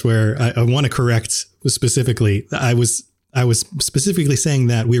podcast where I want to correct specifically. I was specifically saying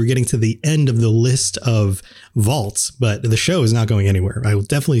that we were getting to the end of the list of vaults, but the show is not going anywhere. I will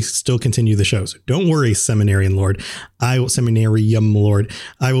definitely still continue the show. So don't worry, Seminarium Lord. I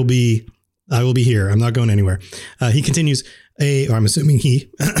will be here. I'm not going anywhere. He continues, I'm assuming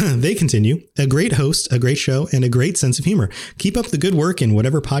they continue, a great host, a great show, and a great sense of humor. Keep up the good work in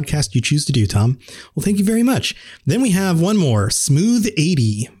whatever podcast you choose to do, Tom. Well, thank you very much. Then we have one more. Smooth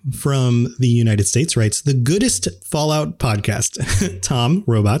 80 from the United States writes, the goodest Fallout podcast. Tom,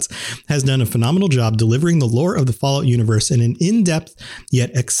 Robots, has done a phenomenal job delivering the lore of the Fallout universe in an in-depth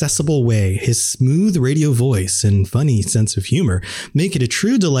yet accessible way. His smooth radio voice and funny sense of humor make it a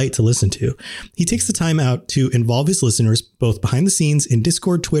true delight to listen to. He takes the time out to involve his listeners both behind the scenes in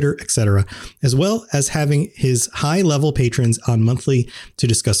Discord, Twitter, etc., as well as having his high-level patrons on monthly to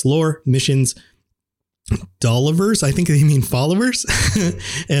discuss lore, missions, Dollivers, I think they mean followers,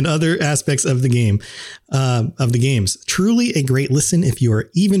 and other aspects of the game, of the games. Truly a great listen if you are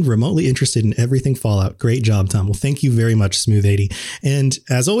even remotely interested in everything Fallout. Great job, Tom. Well, thank you very much, Smooth80. And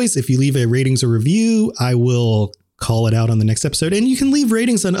as always, if you leave a ratings or review, I will call it out on the next episode. And you can leave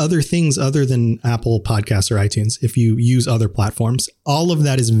ratings on other things other than Apple Podcasts or iTunes if you use other platforms. All of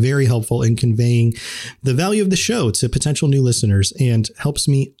that is very helpful in conveying the value of the show to potential new listeners and helps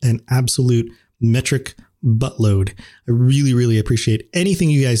me an absolute metric buttload. I really, really appreciate anything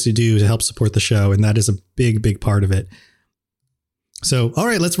you guys do to help support the show. And that is a big, big part of it. So, all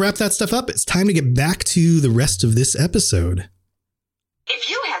right, let's wrap that stuff up. It's time to get back to the rest of this episode. If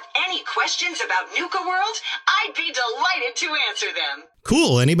you have any questions about Nuka World, I'd be delighted to answer them.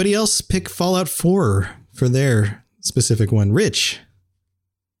 Cool. Anybody else pick Fallout 4 for their specific one? Rich?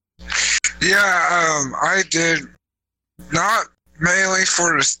 Yeah, I did. Not mainly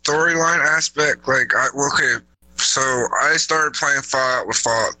for the storyline aspect. So I started playing Fallout with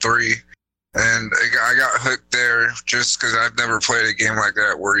Fallout 3, and I got hooked there just because I've never played a game like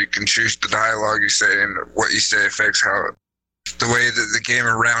that where you can choose the dialogue you say and what you say affects how the way that the game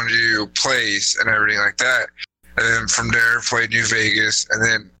around you plays and everything like that. And then from there, played New Vegas, and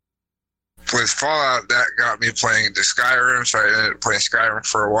then with Fallout, that got me playing into Skyrim, so I ended up playing Skyrim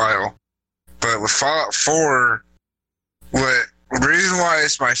for a while. But with Fallout 4, what the reason why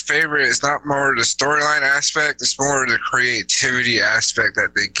it's my favorite is not more the storyline aspect, it's more the creativity aspect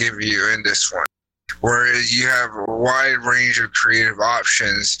that they give you in this one, where you have a wide range of creative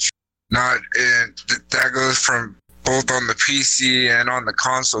options. That goes from both on the PC and on the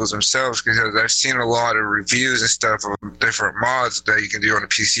consoles themselves, because I've seen a lot of reviews and stuff of different mods that you can do on the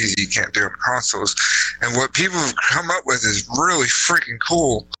PCs you can't do on the consoles. And what people have come up with is really freaking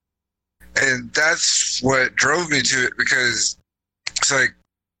cool. And that's what drove me to it, because it's like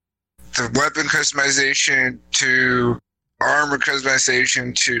the weapon customization to armor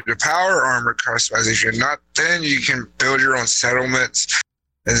customization to the power armor customization. Then you can build your own settlements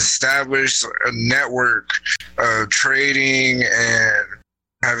and establish a network of trading and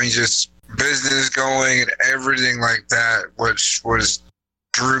having just business going and everything like that, which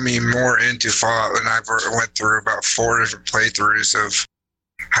drew me more into Fallout. And I went through about 4 different playthroughs of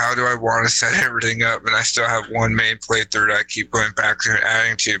how do I want to set everything up, and I still have one main playthrough that I keep going back to and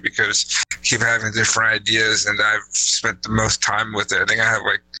adding to because I keep having different ideas, and I've spent the most time with it. I think I have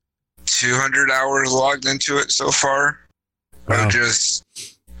like 200 hours logged into it so far. Wow. Just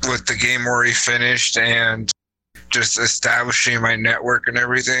with the game already finished and just establishing my network and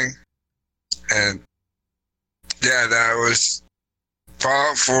everything. And yeah, that was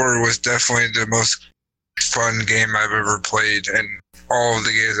Fallout 4 was definitely the most fun game I've ever played, and all of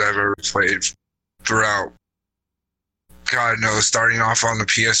the games I've ever played throughout, God knows, starting off on the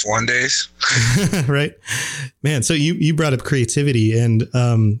PS1 days. Right, man. So you brought up creativity, and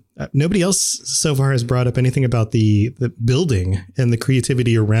nobody else so far has brought up anything about the building and the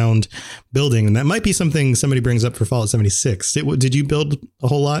creativity around building. And that might be something somebody brings up for Fallout 76. Did you build a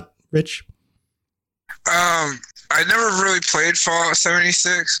whole lot, Rich? I never really played Fallout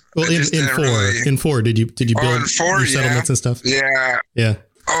 76. Well, in 4, did you build your settlements and stuff? Yeah. Yeah.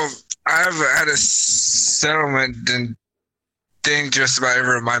 Oh, I've had a settlement thing just about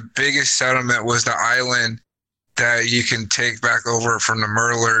ever. My biggest settlement was the island that you can take back over from the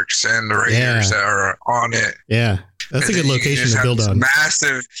Murlocs and the Raiders that are on it. Yeah, that's a good location to build on.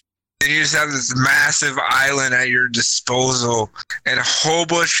 You just have this massive island at your disposal and a whole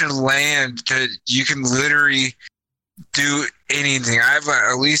bunch of land that you can literally do anything. I have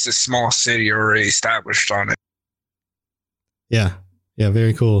at least a small city already established on it. Yeah. Yeah.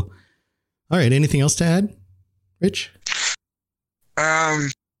 Very cool. All right. Anything else to add, Rich?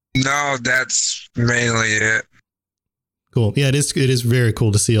 No, that's mainly it. Cool. Yeah, it is very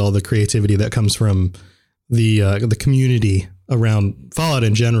cool to see all the creativity that comes from the community around Fallout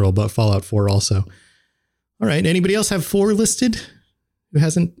in general, but Fallout 4 also. All right. Anybody else have 4 listed who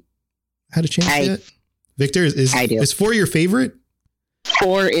hasn't had a chance yet? Victor, is 4 your favorite?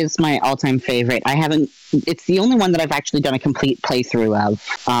 4 is my all-time favorite. It's the only one that I've actually done a complete playthrough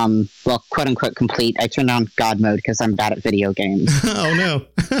of. Well, quote unquote complete. I turned on God mode because I'm bad at video games. Oh no.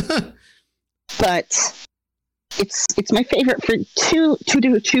 But it's my favorite for two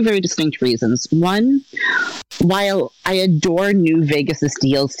very distinct reasons. One, while I adore New Vegas's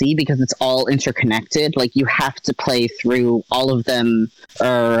DLC because it's all interconnected, like you have to play through all of them,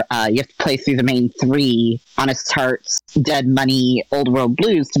 or you have to play through the main 3: Honest Hearts, Dead Money, Old World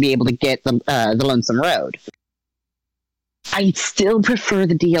Blues to be able to get the Lonesome Road. I still prefer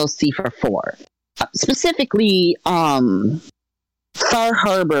the DLC for 4. Specifically, Far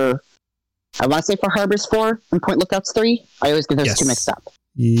Harbor. I want to say Far Harbor's 4 and Point Lookout's 3. I always get those two mixed up.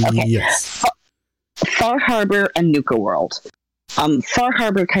 Okay. Yes. Far Harbor and Nuka World. Far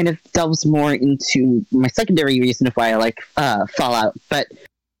Harbor kind of delves more into my secondary reason of why I like Fallout, but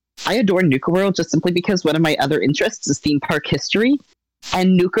I adore Nuka World just simply because one of my other interests is theme park history,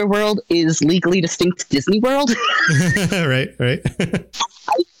 and Nuka World is legally distinct to Disney World. Right.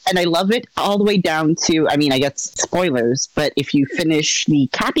 And I love it all the way down to, I mean, I guess spoilers, but if you finish the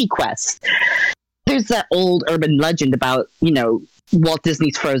Cappy quest, there's that old urban legend about, Walt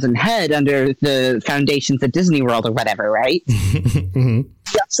Disney's frozen head under the foundations of Disney World or whatever, right? Mm-hmm.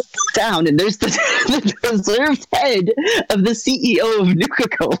 You also go down and there's the preserved head of the CEO of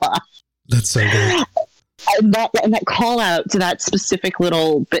Nuka-Cola. That's so good. And that call out to that specific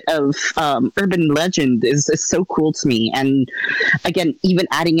little bit of urban legend is so cool to me. And again, even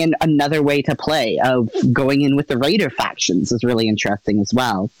adding in another way to play of going in with the Raider factions is really interesting as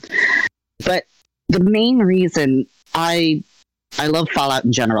well. But the main reason I love Fallout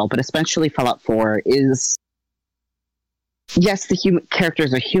in general, but especially Fallout 4, is yes, the human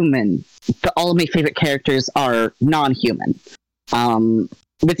characters are human, but all of my favorite characters are non-human.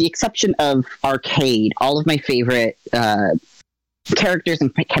 With the exception of Arcade, all of my favorite characters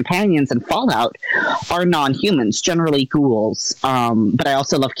and companions in Fallout are non-humans, generally ghouls. But I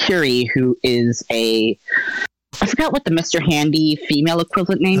also love Curie, who is a I forgot what the Mr. Handy female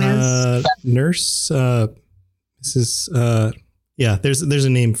equivalent name is. Nurse. Yeah, there's a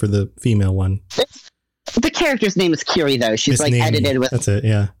name for the female one. The character's name is Curie, though. She's Miss Nanny. edited with. That's it.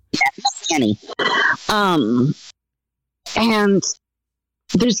 Yeah. Yeah, Miss Nanny. And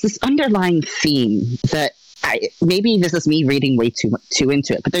there's this underlying theme that maybe this is me reading way too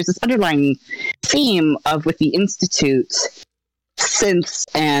into it, but there's this underlying theme of with the Institute, synths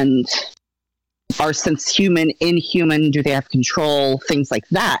and are synths human, inhuman? Do they have control? Things like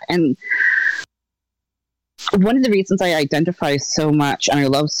that. And one of the reasons I identify so much and I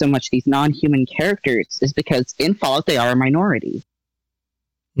love so much these non-human characters is because in Fallout they are a minority.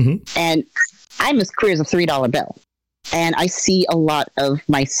 Mm-hmm. And I'm as queer as a $3 bill. And I see a lot of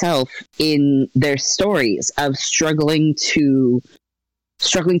myself in their stories of struggling to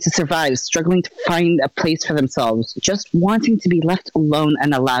survive, struggling to find a place for themselves, just wanting to be left alone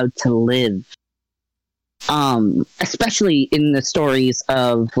and allowed to live. Especially in the stories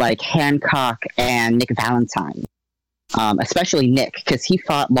of like Hancock and Nick Valentine. Especially Nick, because he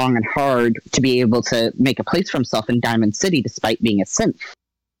fought long and hard to be able to make a place for himself in Diamond City despite being a synth.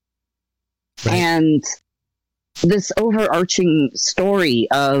 Right. And this overarching story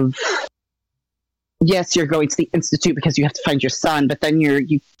of, yes, you're going to the Institute because you have to find your son, but then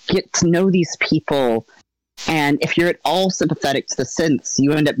you get to know these people, and if you're at all sympathetic to the synths,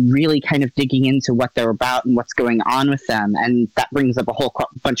 you end up really kind of digging into what they're about and what's going on with them, and that brings up a whole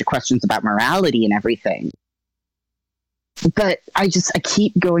bunch of questions about morality and everything. But I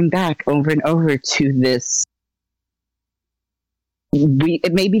keep going back over and over to this.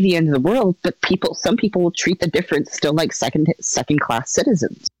 It may be the end of the world, but some people will treat the difference still like second class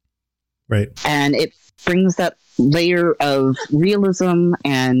citizens. Right. And it brings that layer of realism,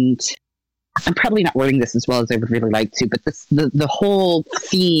 and I'm probably not wording this as well as I would really like to, but the whole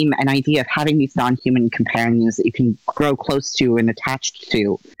theme and idea of having these non-human companions that you can grow close to and attached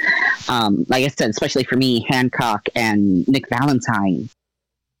to. Like I said, especially for me, Hancock and Nick Valentine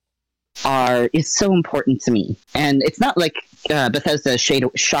is so important to me. And it's not like Bethesda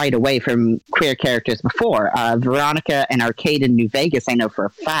shied away from queer characters before. Veronica and Arcade in New Vegas, I know for a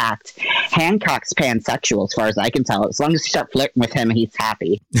fact. Hancock's pansexual, as far as I can tell. As long as you start flirting with him, he's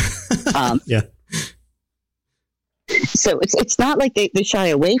happy. Yeah. So it's not like they shy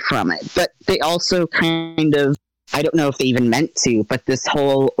away from it, but they also kind of, I don't know if they even meant to, but this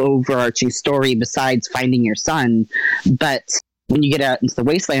whole overarching story besides finding your son, but when you get out into the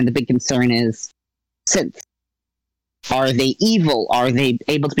wasteland, the big concern is synths. Are they evil? Are they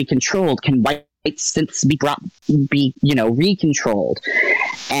able to be controlled? Can white synths be recontrolled?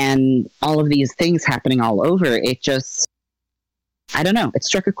 And all of these things happening all over, it just, I don't know, it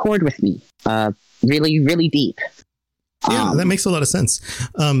struck a chord with me, really, really deep. Yeah, that makes a lot of sense.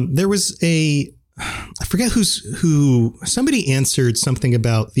 There was I forget who somebody answered something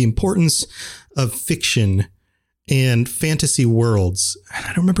about the importance of fiction and fantasy worlds. I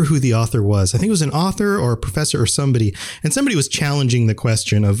don't remember who the author was. I think it was an author or a professor or somebody. And somebody was challenging the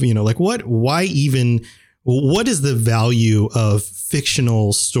question of, what is the value of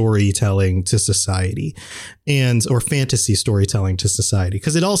fictional storytelling to society or fantasy storytelling to society?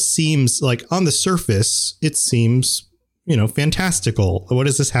 Because it all seems like on the surface, it seems fantastical. What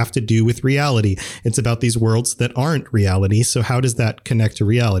does this have to do with reality? It's about these worlds that aren't reality. So how does that connect to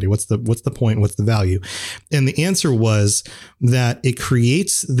reality? What's the point? What's the value? And the answer was that it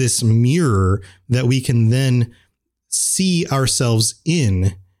creates this mirror that we can then see ourselves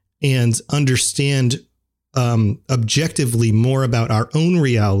in and understand objectively more about our own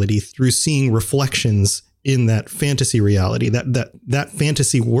reality through seeing reflections in that fantasy reality. That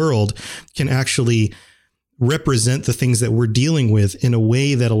fantasy world can actually represent the things that we're dealing with in a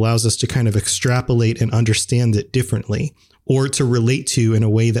way that allows us to kind of extrapolate and understand it differently, or to relate to in a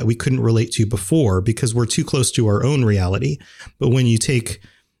way that we couldn't relate to before because we're too close to our own reality. But when you take,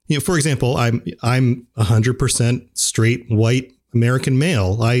 for example, I'm 100% straight white American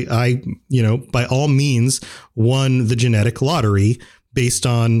male. I by all means won the genetic lottery based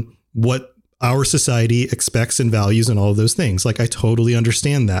on what our society expects and values and all of those things. Like, I totally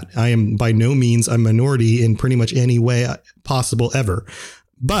understand that. I am by no means a minority in pretty much any way possible ever.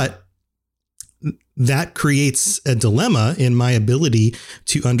 But that creates a dilemma in my ability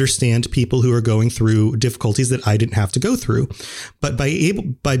to understand people who are going through difficulties that I didn't have to go through. But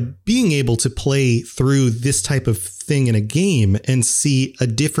by being able to play through this type of thing in a game and see a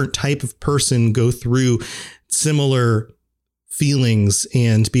different type of person go through similar feelings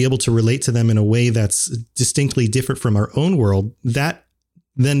and be able to relate to them in a way that's distinctly different from our own world, that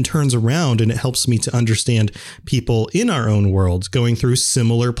then turns around and it helps me to understand people in our own world going through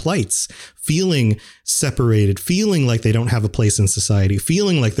similar plights, feeling separated, feeling like they don't have a place in society,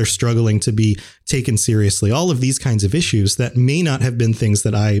 feeling like they're struggling to be taken seriously. All of these kinds of issues that may not have been things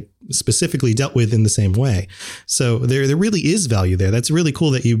that I specifically dealt with in the same way. So there really is value there. That's really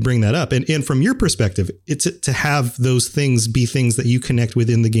cool that you bring that up. And from your perspective, it's to have those things be things that you connect with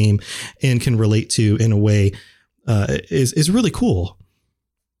in the game and can relate to in a way is really cool.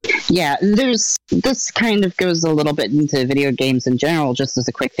 Yeah, this kind of goes a little bit into video games in general, just as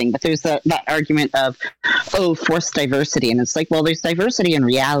a quick thing. But there's that argument of, forced diversity. And it's like, well, there's diversity in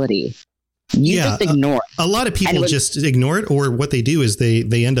reality. You just ignore it. A lot of people just ignore it, or what they do is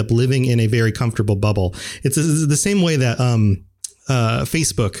they end up living in a very comfortable bubble. It's the same way that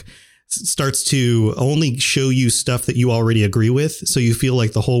Facebook starts to only show you stuff that you already agree with. So you feel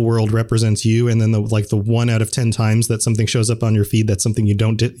like the whole world represents you. And then the 1 out of 10 times that something shows up on your feed, that's something you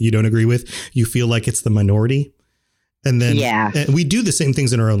don't agree with, you feel like it's the minority. And then we do the same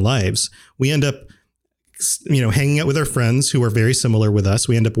things in our own lives. We end up, hanging out with our friends who are very similar with us.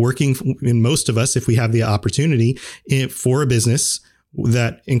 We end up working, in most of us, if we have the opportunity, for a business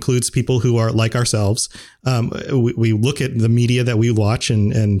that includes people who are like ourselves. We look at the media that we watch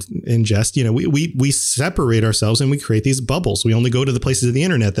and ingest. We separate ourselves and we create these bubbles. We only go to the places of the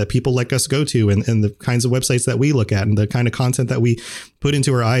internet that people like us go to, and the kinds of websites that we look at, and the kind of content that we put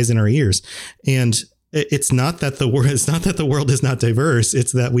into our eyes and our ears. And it's not that the world is not diverse.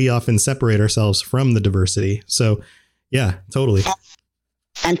 It's that we often separate ourselves from the diversity. So, yeah, totally.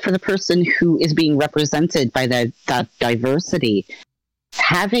 And for the person who is being represented by that diversity,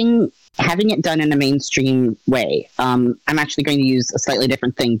 having it done in a mainstream way. I'm actually going to use a slightly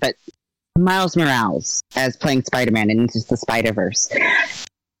different thing, but Miles Morales as playing Spider-Man in Into the Spider-Verse.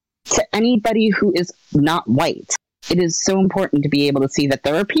 To anybody who is not white, it is so important to be able to see that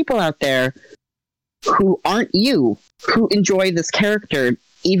there are people out there who aren't you, who enjoy this character,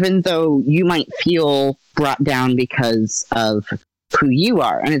 even though you might feel brought down because of who you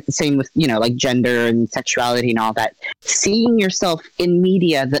are. And it's the same with, like gender and sexuality and all that. Seeing yourself in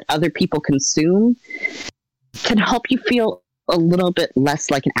media that other people consume can help you feel a little bit less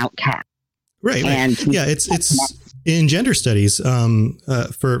like an outcast. Right. And yeah, it's in gender studies,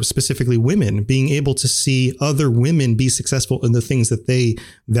 for specifically women, being able to see other women be successful in the things that they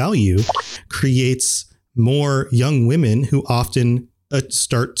value creates more young women who often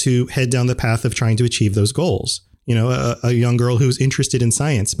start to head down the path of trying to achieve those goals. A young girl who's interested in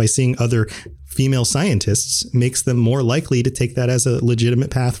science, by seeing other female scientists, makes them more likely to take that as a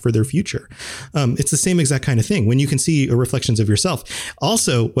legitimate path for their future. It's the same exact kind of thing when you can see reflections of yourself.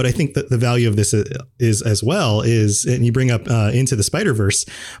 Also, what I think that the value of this is as well is, and you bring up Into the Spider-Verse,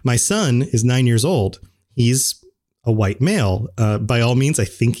 my son is 9 years old. He's a white male. By all means, I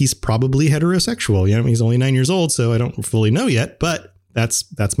think he's probably heterosexual. He's only 9 years old, so I don't fully know yet, but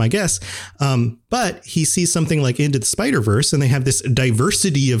that's my guess. But he sees something like Into the Spider-Verse, and they have this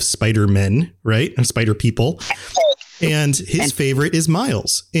diversity of Spider-Men, right? And Spider people. And his favorite is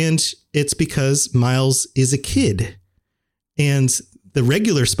Miles. And it's because Miles is a kid. And the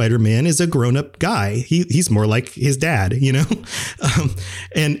regular Spider-Man is a grown-up guy. He's more like his dad,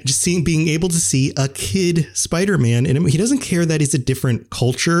 and just being able to see a kid Spider-Man, and he doesn't care that he's a different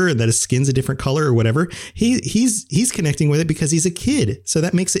culture and that his skin's a different color or whatever. He's connecting with it because he's a kid. So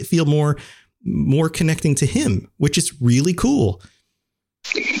that makes it feel more connecting to him, which is really cool.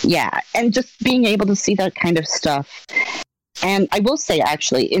 Yeah. And just being able to see that kind of stuff. And I will say,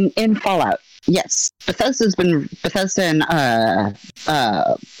 actually, in Fallout, yes, Bethesda and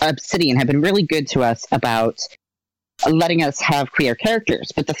Obsidian have been really good to us about letting us have queer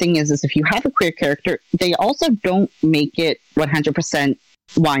characters. But the thing is if you have a queer character, they also don't make it 100%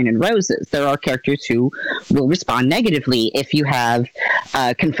 wine and roses. There are characters who will respond negatively if you have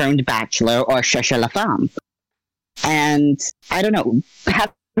a confirmed bachelor or cherche la femme. And I don't know,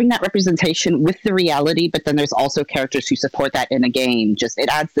 having that representation with the reality, but then there's also characters who support that in a game. It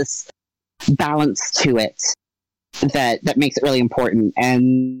adds this balance to it that makes it really important,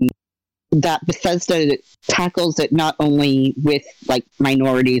 and that Bethesda tackles it not only with like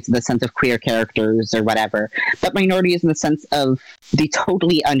minorities in the sense of queer characters or whatever, but minorities in the sense of the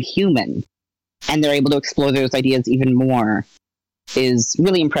totally unhuman, and they're able to explore those ideas even more, is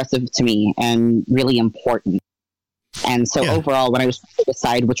really impressive to me and really important. And so overall, when I was trying to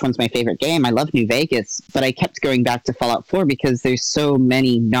decide which one's my favorite game, I love New Vegas, but I kept going back to Fallout 4 because there's so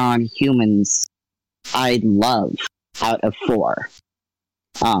many non-humans I love out of 4.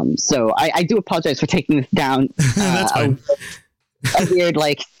 So I do apologize for taking this down That's fine. a weird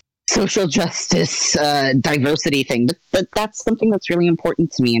social justice, diversity thing. But that's something that's really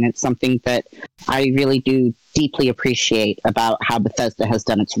important to me, and it's something that I really do deeply appreciate about how Bethesda has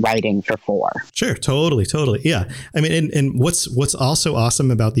done its writing for 4. Sure, totally. Yeah. I mean, and what's also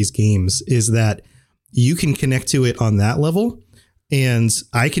awesome about these games is that you can connect to it on that level. And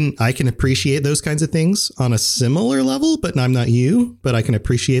I can appreciate those kinds of things on a similar level, but I'm not you, but I can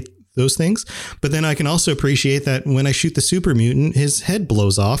appreciate those things. But then I can also appreciate that when I shoot the super mutant, his head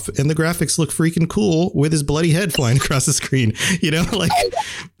blows off and the graphics look freaking cool with his bloody head flying across the screen. You know, like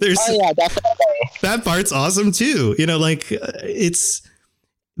there's that part's awesome too. You know, like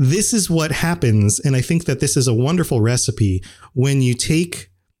this is what happens. And I think that this is a wonderful recipe when you take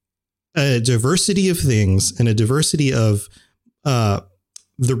a diversity of things and a diversity of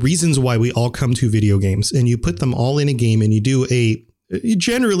the reasons why we all come to video games, and you put them all in a game and you do a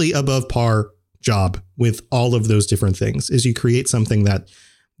generally above par job with all of those different things. Is you create something that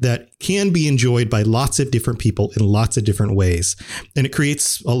can be enjoyed by lots of different people in lots of different ways. And it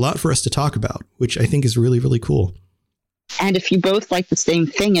creates a lot for us to talk about, which I think is really, really cool. And if you both like the same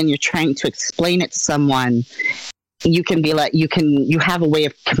thing and you're trying to explain it to someone, you can be like, you have a way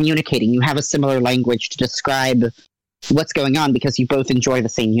of communicating. You have a similar language to describe what's going on because you both enjoy the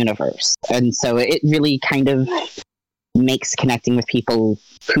same universe. And so it really kind of makes connecting with people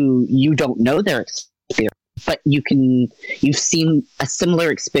who you don't know their experience, but you've seen a similar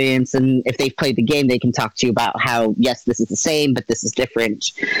experience, and if they've played the game, they can talk to you about how, yes, this is the same, but this is different.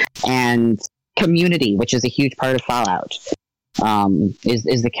 And community, which is a huge part of Fallout,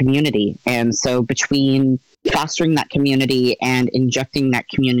 is the community. And so between fostering that community and injecting that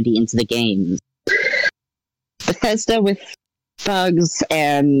community into the games, Bethesda, with bugs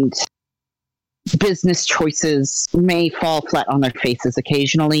and business choices, may fall flat on their faces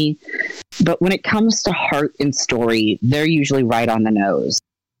occasionally, but when it comes to heart and story, they're usually right on the nose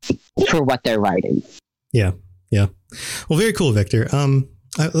for what they're writing. Yeah. Well, very cool, Victor.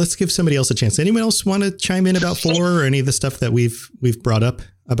 Let's give somebody else a chance. Anyone else want to chime in about 4 or any of the stuff that we've brought up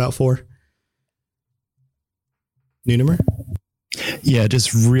about 4? Nunimer? Yeah,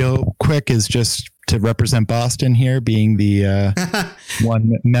 just real quick is just to represent Boston here, being the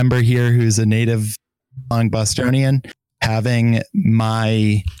one member here who's a native Long Bostonian, having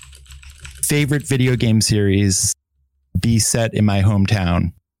my favorite video game series be set in my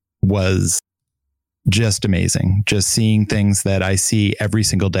hometown was just amazing. Just seeing things that I see every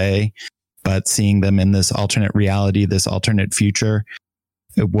single day, but seeing them in this alternate reality, this alternate future,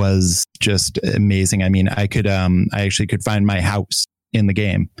 it was just amazing. I mean, I actually could find my house in the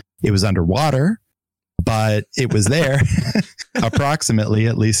game. It was underwater, but it was there approximately,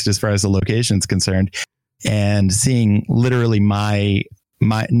 at least as far as the location's concerned. And seeing literally my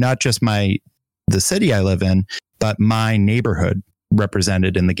not just the city I live in, but my neighborhood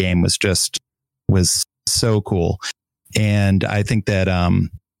represented in the game was so cool. And I think that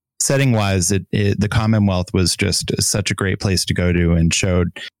setting wise, the Commonwealth was just such a great place to go to, and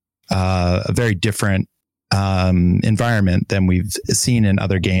showed a very different environment than we've seen in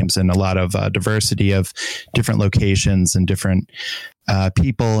other games, and a lot of diversity of different locations and different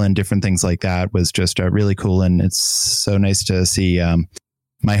people and different things like that was just really cool. And it's so nice to see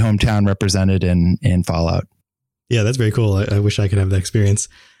my hometown represented in Fallout. Yeah, that's very cool. I wish I could have that experience.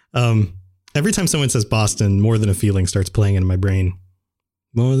 Every time someone says Boston, More Than a Feeling starts playing in my brain.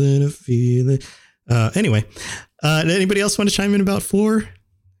 More than a feeling. Anyway, anybody else want to chime in about 4?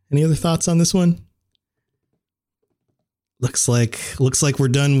 Any other thoughts on this one? Looks like we're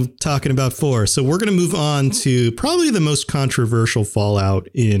done talking about 4. So we're going to move on to probably the most controversial Fallout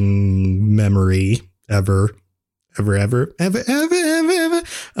in memory ever. Fallout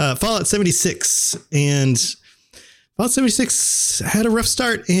 76. And Fallout 76 had a rough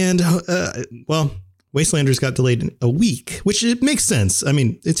start, and Wastelanders got delayed a week, which it makes sense. I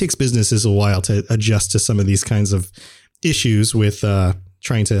mean, it takes businesses a while to adjust to some of these kinds of issues with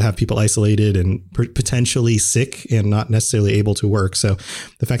trying to have people isolated and potentially sick and not necessarily able to work. So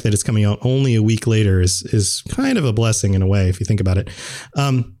the fact that it's coming out only a week later is kind of a blessing in a way, if you think about it.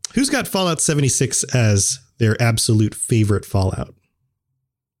 Who's got Fallout 76 as their absolute favorite Fallout?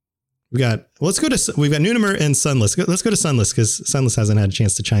 We've got Nunimer and Sunless. Let's go to Sunless, because Sunless hasn't had a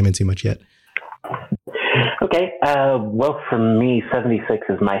chance to chime in too much yet. Okay. Well, for me, 76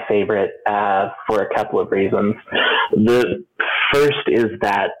 is my favorite for a couple of reasons. The first is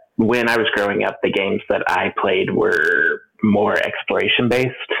that when I was growing up, the games that I played were more exploration based,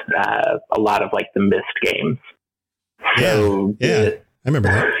 a lot of like the Myst games. So yeah, I remember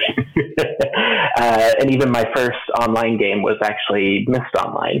that. And even my first online game was actually Myst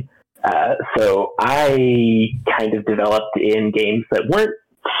Online. So I kind of developed in games that weren't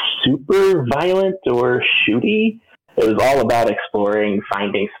super violent or shooty. It was all about exploring,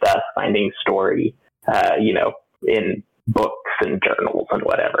 finding stuff, finding story, in books and journals and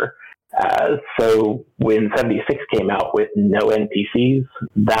whatever. So when 76 came out with no NPCs,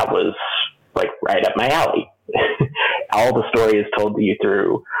 that was like right up my alley. All the story is told to you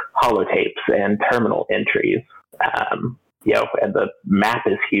through holotapes and terminal entries. And the map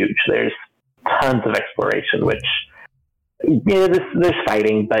is huge. There's tons of exploration, which, there's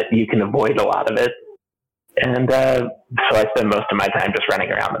fighting, but you can avoid a lot of it. And so I spend most of my time just running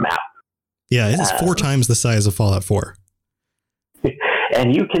around the map. Yeah, it is 4 times the size of Fallout 4.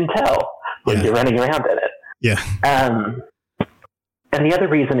 And you can tell when you're running around in it. Yeah. And the other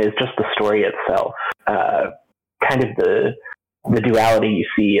reason is just the story itself. Kind of the duality you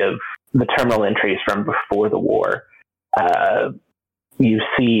see of the terminal entries from before the war. You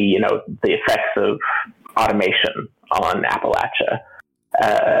see, the effects of automation on Appalachia.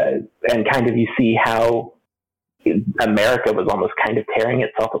 And kind of you see how America was almost kind of tearing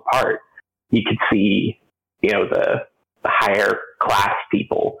itself apart. You could see, the higher class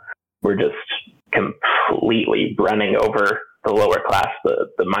people were just completely running over the lower class,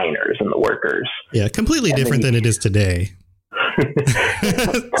 the miners and the workers. Yeah, completely different than it is today.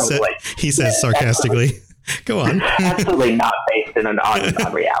 Totally. He says sarcastically. Go on. Absolutely not based on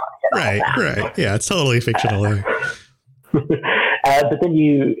reality. Right. Yeah, it's totally fictional there. But then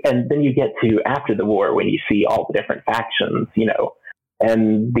you get to after the war when you see all the different factions,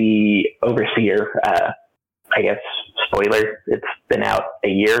 and the Overseer, I guess, spoiler, it's been out a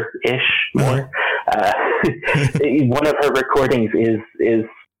year-ish more. One of her recordings is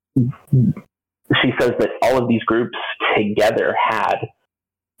she says that all of these groups together had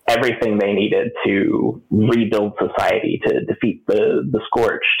everything they needed to rebuild society, to defeat the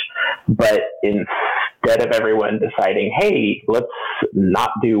Scorched. But instead of everyone deciding, hey, let's not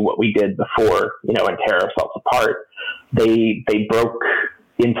do what we did before, and tear ourselves apart, they broke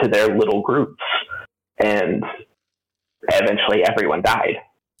into their little groups, and eventually everyone died.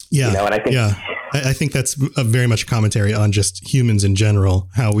 Yeah, and I think that's very much a commentary on just humans in general,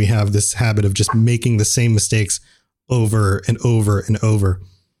 how we have this habit of just making the same mistakes over and over and over.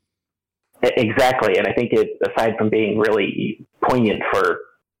 Exactly. And I think aside from being really poignant for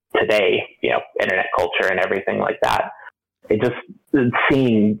today, internet culture and everything like that,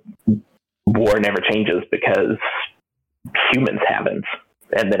 seeing war never changes because humans haven't.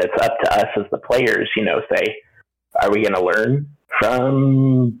 And then it's up to us as the players, say, are we going to learn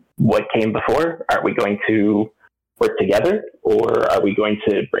from what came before? Are we going to work together, or are we going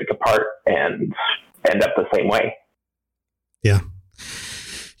to break apart and end up the same way? Yeah.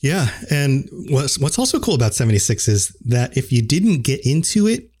 Yeah. And what's also cool about 76 is that if you didn't get into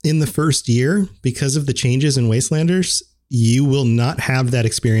it in the first year because of the changes in Wastelanders, you will not have that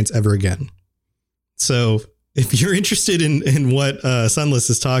experience ever again. So if you're interested in what Sunless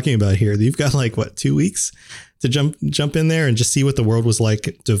is talking about here, you've got 2 weeks to jump in there and just see what the world was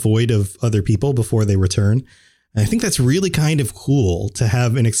like devoid of other people before they return. And I think that's really kind of cool to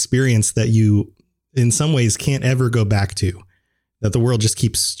have an experience that you in some ways can't ever go back to, that the world just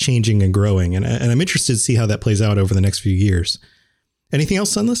keeps changing and growing. And I'm interested to see how that plays out over the next few years. Anything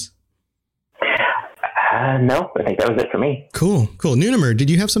else, Sunless? No, I think that was it for me. Cool. Nunimer, did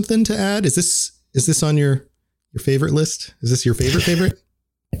you have something to add? Is this on your favorite list? Is this your favorite?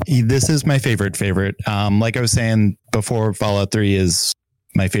 This is my favorite. Like I was saying before, Fallout 3 is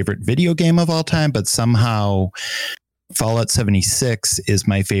my favorite video game of all time, but somehow Fallout 76 is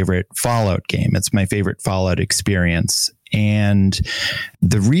my favorite Fallout game. It's my favorite Fallout experience. And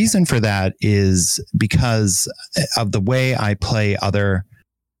the reason for that is because of the way I play other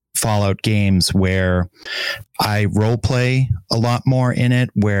Fallout games, where I role play a lot more in it,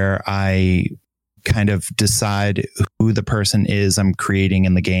 where I kind of decide who the person is I'm creating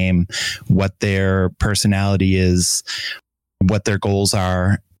in the game, what their personality is, what their goals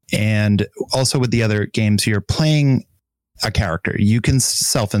are. And also with the other games, you're playing a character. You can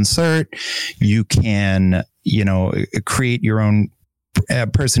self-insert, you can, create your own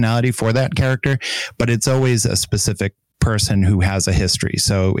personality for that character, but it's always a specific person who has a history.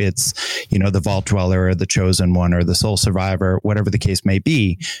 So it's, the Vault Dweller or the Chosen One or the Sole Survivor, whatever the case may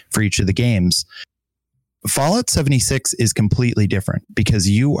be for each of the games. Fallout 76 is completely different because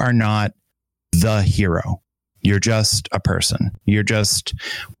you are not the hero. You're just a person. You're just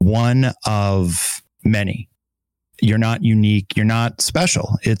one of many. You're not unique. You're not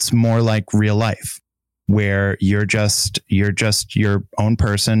special. It's more like real life, where you're just your own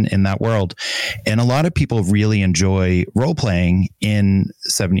person in that world. And a lot of people really enjoy role playing in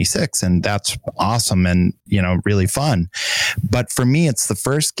 76, and that's awesome and, really fun. But for me, it's the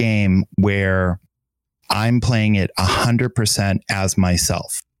first game where I'm playing it 100% as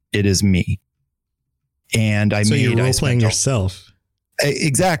myself. It is me. And so you're role playing yourself.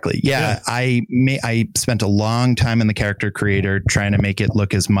 Exactly. Yeah. I spent a long time in the character creator trying to make it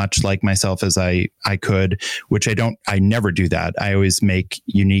look as much like myself as I could, which I never do that. I always make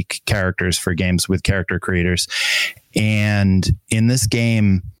unique characters for games with character creators. And in this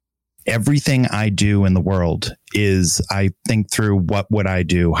game, everything I do in the world is I think through what would I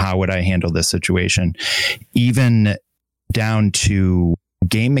do? How would I handle this situation? Even down to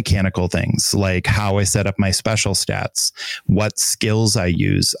game mechanical things like how I set up my special stats, what skills I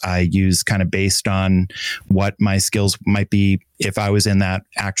use kind of based on what my skills might be. If I was in that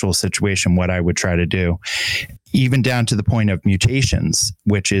actual situation, what I would try to do, even down to the point of mutations,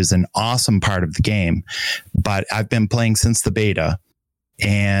 which is an awesome part of the game. But I've been playing since the beta,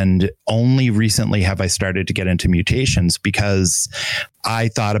 and only recently have I started to get into mutations because I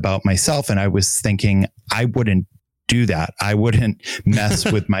thought about myself and I was thinking I wouldn't do that. I wouldn't mess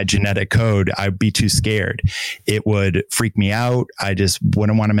with my genetic code. I'd be too scared. It would freak me out. I just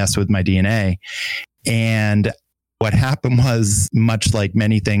wouldn't want to mess with my DNA. And what happened was, much like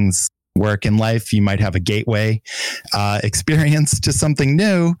many things work in life, you might have a gateway experience to something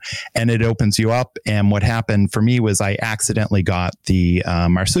new and it opens you up. And what happened for me was I accidentally got the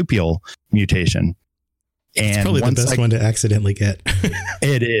marsupial mutation. And it's probably the best one to accidentally get.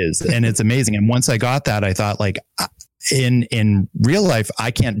 It is. And it's amazing. And once I got that, I thought, like, in real life,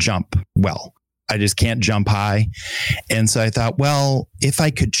 I can't jump well. I just can't jump high. And so I thought, well, if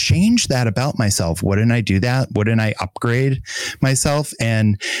I could change that about myself, wouldn't I do that? Wouldn't I upgrade myself?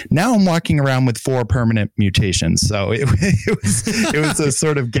 And now I'm walking around with 4 permanent mutations. So it was a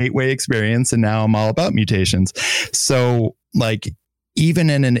sort of gateway experience. And now I'm all about mutations. So, like, even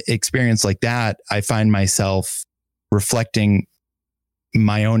in an experience like that, I find myself reflecting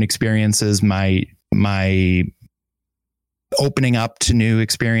my own experiences, my opening up to new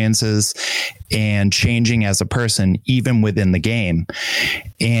experiences and changing as a person, even within the game.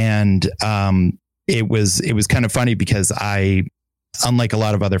 And it was kind of funny because unlike a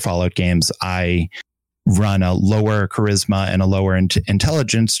lot of other Fallout games, I run a lower charisma and a lower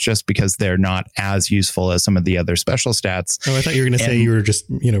intelligence just because they're not as useful as some of the other special stats. Oh, I thought you were going to say you were just,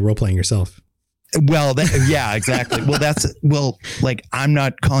 role playing yourself. Well, yeah, exactly. Well, like, I'm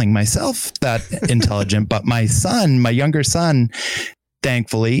not calling myself that intelligent, but my younger son,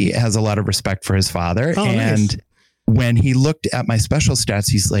 thankfully has a lot of respect for his father. Oh, and nice. When he looked at my special stats,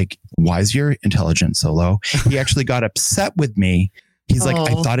 he's like, why is your intelligence so low? He actually got upset with me. He's like,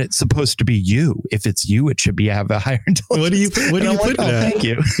 I thought it's supposed to be you. If it's you, it should have a higher intelligence. What do you put it at? Thank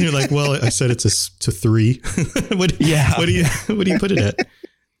you. You're like, well, I said it's to 3. What do you put it at?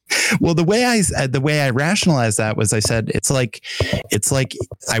 Well, the way I rationalized that was, I said, it's like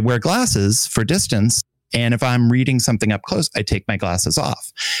I wear glasses for distance. And if I'm reading something up close, I take my glasses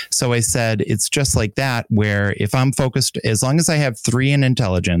off. So I said, it's just like that, where if I'm focused, as long as I have 3 in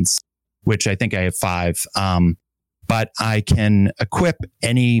intelligence, which I think I have 5, but I can equip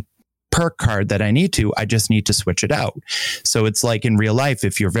any perk card that I need to. I just need to switch it out. So it's like in real life,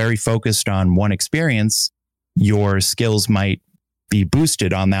 if you're very focused on one experience, your skills might be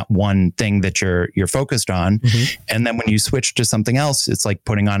boosted on that one thing that you're focused on. Mm-hmm. And then when you switch to something else, it's like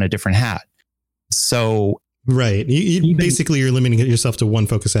putting on a different hat. So right. You basically, you're limiting yourself to one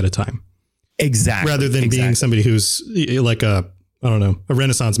focus at a time. Exactly. Rather than being somebody who's like a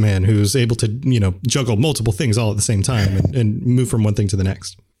Renaissance man who's able to, juggle multiple things all at the same time and move from one thing to the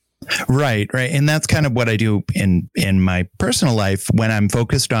next. Right. And that's kind of what I do in my personal life. When I'm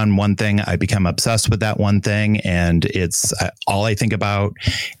focused on one thing, I become obsessed with that one thing, and it's all I think about,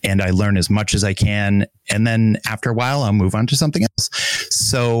 and I learn as much as I can. And then after a while, I'll move on to something else.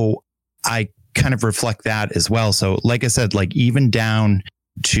 So I kind of reflect that as well. So like I said, like, even down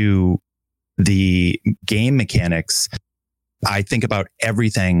to the game mechanics, I think about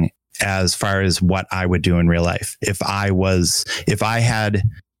everything as far as what I would do in real life. If I had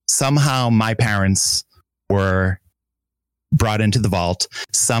somehow my parents were brought into the vault,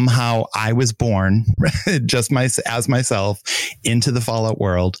 somehow I was born just as myself into the Fallout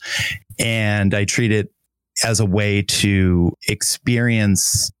world, and I treat it as a way to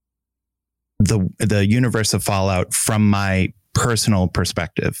experience the universe of Fallout from my personal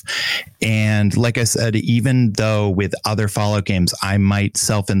perspective. And like I said, even though with other Fallout games, I might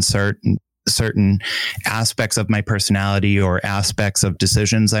self-insert certain aspects of my personality or aspects of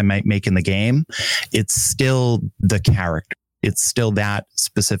decisions I might make in the game, it's still the character. It's still that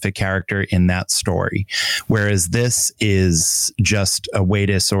specific character in that story. Whereas this is just a way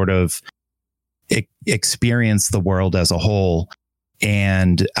to sort of experience the world as a whole.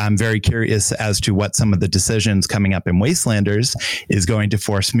 And I'm very curious as to what some of the decisions coming up in Wastelanders is going to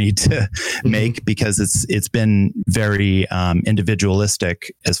force me to make, because it's been very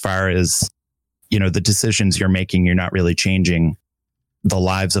individualistic as far as, you know, the decisions you're making. You're not really changing the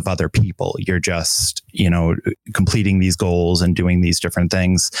lives of other people. You're just, you know, completing these goals and doing these different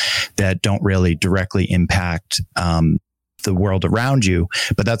things that don't really directly impact the world around you.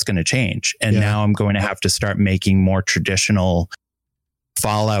 But that's going to change. And now I'm going to have to start making more traditional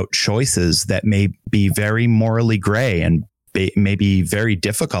Fallout choices that may be very morally gray and may be very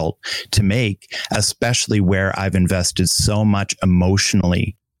difficult to make, especially where I've invested so much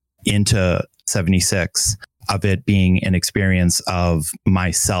emotionally into 76, of it being an experience of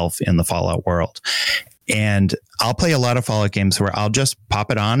myself in the Fallout world. And I'll play a lot of Fallout games where I'll just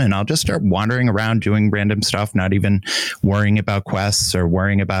pop it on and I'll just start wandering around doing random stuff, not even worrying about quests or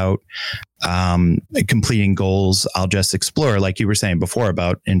worrying about completing goals. I'll just explore, like you were saying before,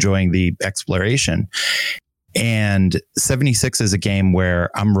 about enjoying the exploration. And 76 is a game where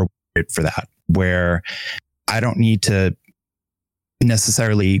I'm rewarded for that, where I don't need to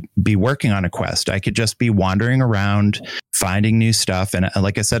necessarily be working on a quest. I could just be wandering around, finding new stuff. And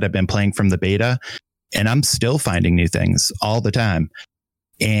like I said, I've been playing from the beta, and I'm still finding new things all the time.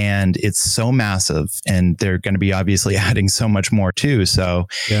 And it's so massive, and they're going to be obviously adding so much more too. So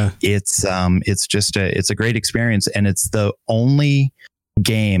it's a great experience. And it's the only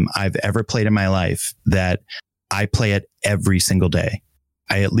game I've ever played in my life that I play it every single day.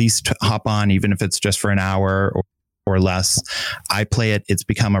 I at least hop on, even if it's just for an hour or less. I play it. It's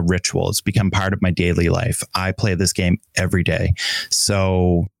become a ritual. It's become part of my daily life. I play this game every day.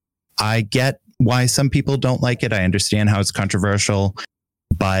 So I get why some people don't like it. I understand how it's controversial,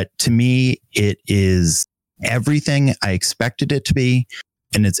 but to me, it is everything I expected it to be,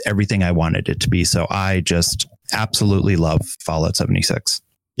 and it's everything I wanted it to be. So I just absolutely love Fallout 76.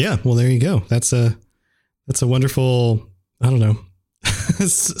 Yeah. Well, there you go. That's a wonderful, I don't know,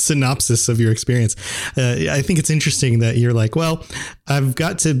 synopsis of your experience. I think it's interesting that you're like, well, I've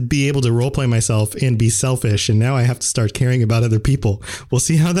got to be able to roleplay myself and be selfish, and now I have to start caring about other people. We'll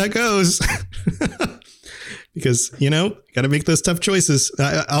see how that goes. Because, you know, got to make those tough choices.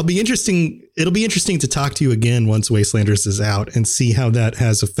 It'll be interesting to talk to you again once Wastelanders is out and see how that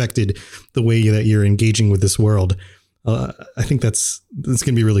has affected the way that you're engaging with this world. I think that's going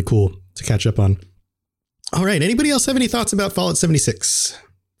to be really cool to catch up on. All right. Anybody else have any thoughts about Fallout 76?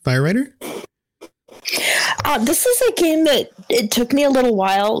 Firewriter? This is a game that it took me a little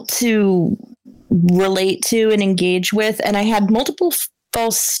while to relate to and engage with, and I had multiple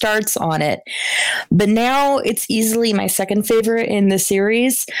false starts on it, but now it's easily my second favorite in the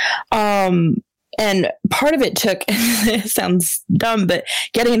series. And part of it took, it sounds dumb, but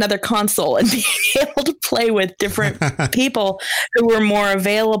getting another console and being able to play with different people who were more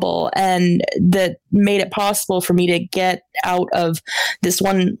available, and that made it possible for me to get out of this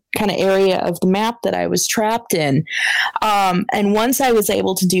one kind of area of the map that I was trapped in. And once I was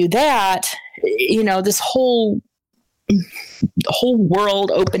able to do that, you know, this whole world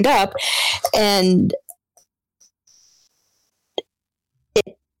opened up, and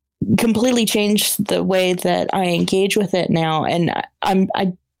it completely changed the way that I engage with it now. And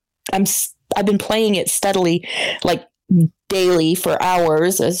I've been playing it steadily, like daily for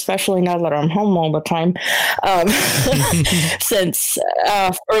hours, especially now that I'm home all the time, since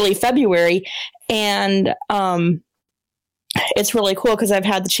early February. And it's really cool because I've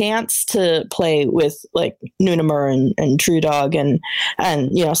had the chance to play with like Nunimer and True Dog and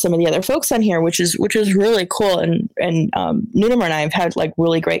you know, some of the other folks on here, which is really cool. And Nunimer and I have had like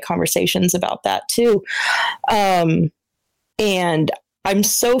really great conversations about that too. And I'm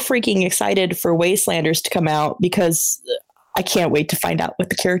so freaking excited for Wastelanders to come out because I can't wait to find out what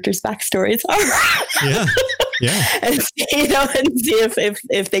the characters' backstories are. Yeah. And, you know, and see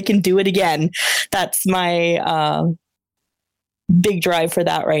if they can do it again. That's my big drive for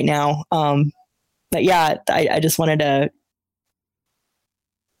that right now. But yeah, I just wanted to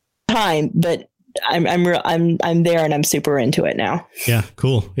time, but I'm there and I'm super into it now. Yeah,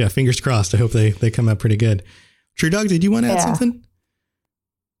 cool. Yeah, fingers crossed. I hope they come out pretty good. True Dog, did you want to add something?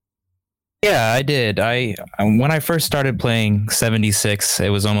 Yeah, I did. When I first started playing 76, it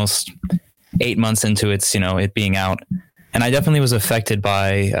was almost 8 months into its, you know, it being out, and I definitely was affected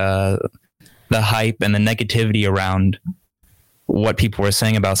by the hype and the negativity around what people were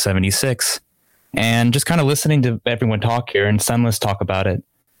saying about 76, and just kind of listening to everyone talk here and Sunless talk about it.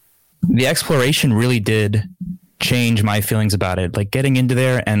 The exploration really did change my feelings about it. Like getting into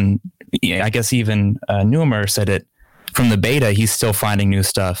there, and I guess even Numer said it from the beta, he's still finding new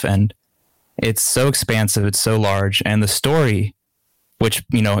stuff, and it's so expansive, it's so large, and the story, which,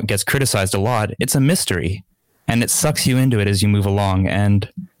 you know, gets criticized a lot, it's a mystery, and it sucks you into it as you move along,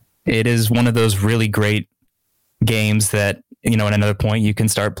 and it is one of those really great games that, you know, at another point you can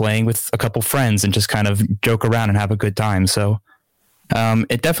start playing with a couple friends and just kind of joke around and have a good time. So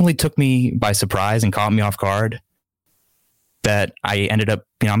it definitely took me by surprise and caught me off guard that I ended up,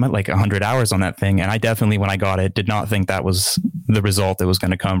 you know, I'm at like 100 hours on that thing. And I definitely, when I got it, did not think that was the result that was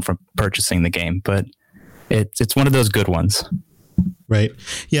going to come from purchasing the game, but it's one of those good ones. Right.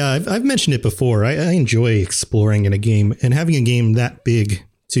 Yeah. I've mentioned it before. I enjoy exploring in a game, and having a game that big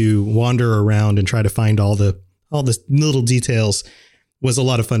to wander around and try to find all the little details was a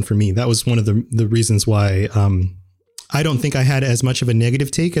lot of fun for me. That was one of the reasons why, I don't think I had as much of a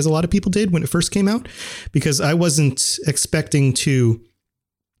negative take as a lot of people did when it first came out, because I wasn't expecting to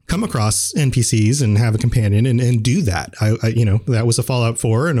come across NPCs and have a companion and do that. I you know, that was a Fallout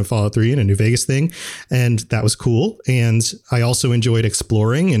 4 and a Fallout 3 and a New Vegas thing, and that was cool. And I also enjoyed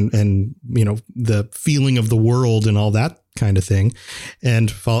exploring and you know, the feeling of the world and all that kind of thing.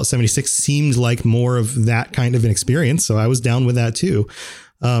 And Fallout 76 seemed like more of that kind of an experience, so I was down with that too.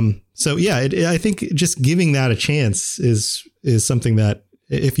 So yeah, I think just giving that a chance is something that,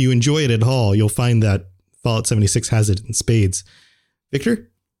 if you enjoy it at all, you'll find that Fallout 76 has it in spades. Victor?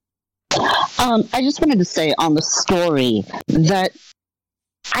 I just wanted to say on the story that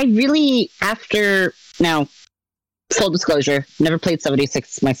I really, now, full disclosure, never played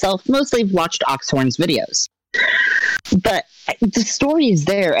 76 myself, mostly watched Oxhorn's videos. But the story is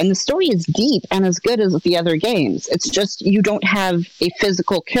there, and the story is deep and as good as the other games. It's just you don't have a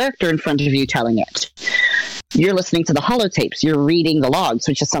physical character in front of you telling it. You're listening to the holotapes, you're reading the logs,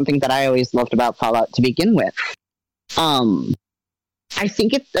 which is something that I always loved about Fallout to begin with. I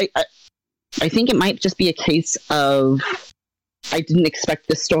think it might just be a case of I didn't expect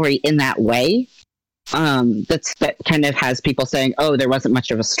the story in that way. That kind of has people saying, oh, there wasn't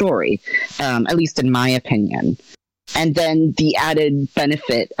much of a story, at least in my opinion. And then the added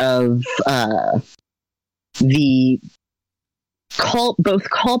benefit of both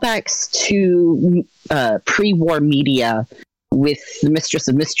callbacks to pre-war media with the Mistress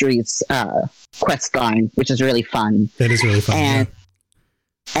of Mysteries quest line, which is really fun. That is really fun.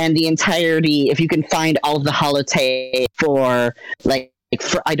 And the entirety, if you can find all of the holotape for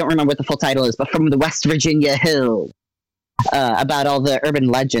I don't remember what the full title is, but from the West Virginia Hills, about all the urban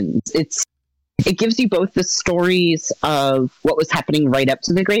legends. It gives you both the stories of what was happening right up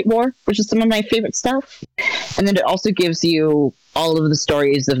to the Great War, which is some of my favorite stuff. And then it also gives you all of the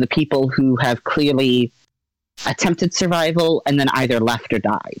stories of the people who have clearly attempted survival and then either left or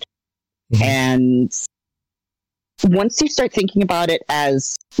died. Mm-hmm. And once you start thinking about it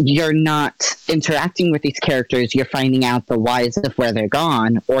as you're not interacting with these characters, you're finding out the whys of where they're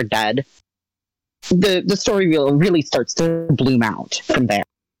gone or dead, the story really starts to bloom out from there.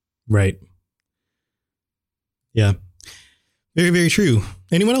 Right. Yeah. Very, very true.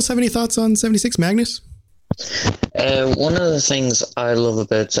 Anyone else have any thoughts on 76, Magnus? One of the things I love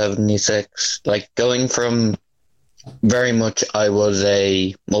about 76, like going from very much, I was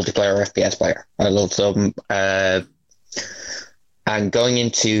a multiplayer FPS player. I loved them. And going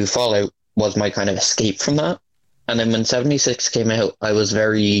into Fallout was my kind of escape from that. And then when 76 came out, I was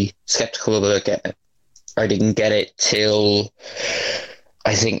very skeptical about getting it. I didn't get it till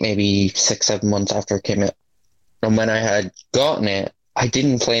I think maybe 6-7 months after it came out. And when I had gotten it, I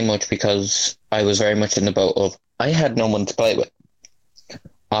didn't play much because I was very much in the boat of I had no one to play with.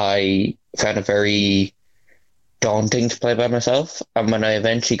 I found it very daunting to play by myself. And when I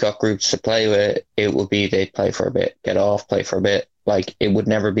eventually got groups to play with, it would be they'd play for a bit, get off, play for a bit. Like, it would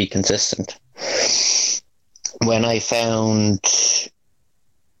never be consistent. When I found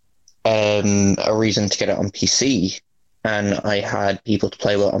a reason to get it on PC, and I had people to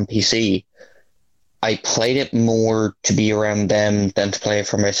play with on PC, I played it more to be around them than to play it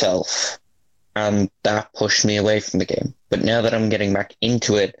for myself. And that pushed me away from the game. But now that I'm getting back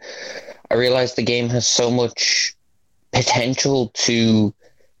into it, I realize the game has so much potential to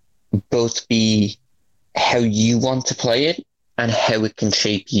both be how you want to play it and how it can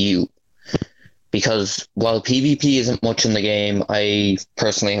shape you. Because while PvP isn't much in the game, I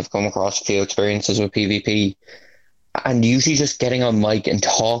personally have come across a few experiences with PvP. And usually just getting on mic and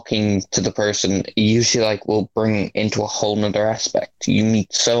talking to the person usually will bring into a whole nother aspect. You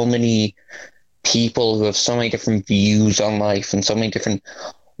meet so many people who have so many different views on life and so many different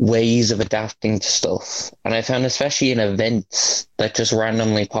ways of adapting to stuff. And I found especially in events that just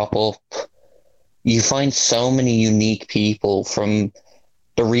randomly pop up you find so many unique people, from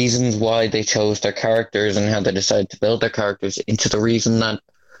the reasons why they chose their characters and how they decided to build their characters, into the reason that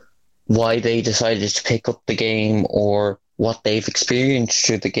why they decided to pick up the game, or what they've experienced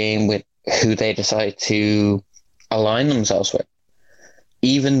through the game with who they decide to align themselves with.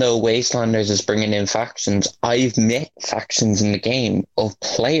 Even though Wastelanders is bringing in factions, I've met factions in the game of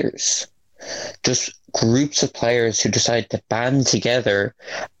players, just groups of players who decide to band together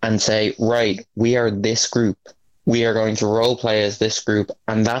and say, right, we are this group. We are going to roleplay as this group.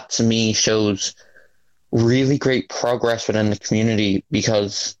 And that to me shows really great progress within the community,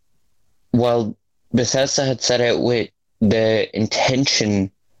 because while Bethesda had set out with the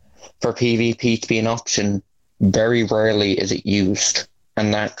intention for PvP to be an option, very rarely is it used.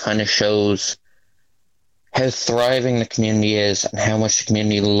 And that kind of shows how thriving the community is and how much the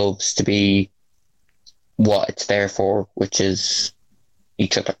community loves to be what it's there for, which is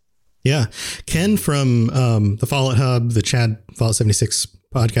each other. Yeah. Ken from the Fallout Hub, the Chad Fallout 76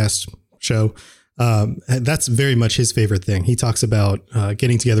 podcast show, that's very much his favorite thing. He talks about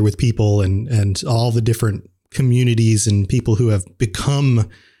getting together with people and all the different communities and people who have become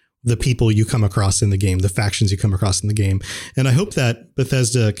the people you come across in the game, the factions you come across in the game. And I hope that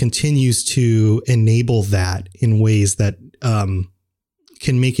Bethesda continues to enable that in ways that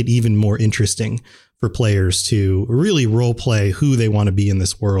can make it even more interesting for players to really role play who they want to be in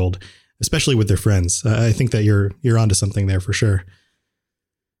this world, especially with their friends. I think that you're onto something there for sure.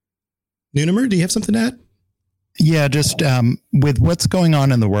 Nunimer, do you have something to add? Yeah, just with what's going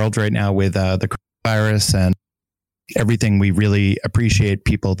on in the world right now with the coronavirus and everything, we really appreciate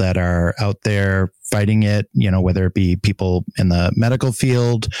people that are out there fighting it, whether it be people in the medical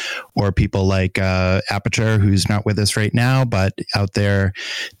field or people like Aperture, who's not with us right now, but out there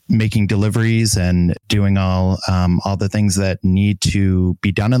making deliveries and doing all the things that need to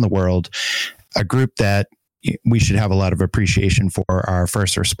be done in the world. A group that we should have a lot of appreciation for are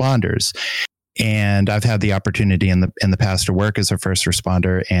first responders. And I've had the opportunity in the past to work as a first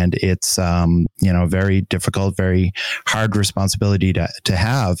responder, and it's very difficult, very hard responsibility to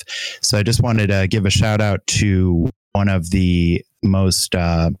have. So I just wanted to give a shout out to one of the most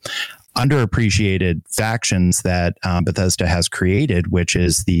underappreciated factions that Bethesda has created, which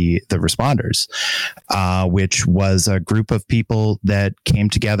is the responders, which was a group of people that came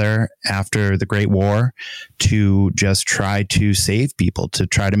together after the Great War to just try to save people, to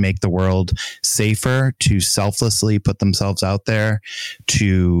try to make the world safer, to selflessly put themselves out there,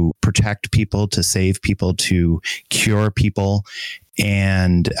 to protect people, to save people, to cure people.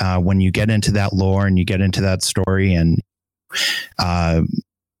 And when you get into that lore and you get into that story and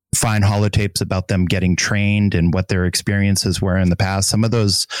find holotapes about them getting trained and what their experiences were in the past, some of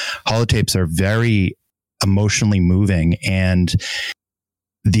those holotapes are very emotionally moving, and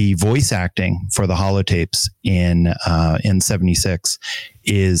the voice acting for the holotapes in 76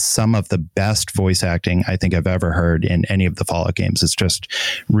 is some of the best voice acting I think I've ever heard in any of the Fallout games. It's just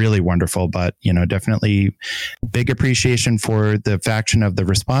really wonderful, but definitely big appreciation for the faction of the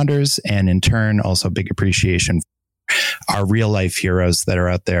responders, and in turn also big appreciation for our real life heroes that are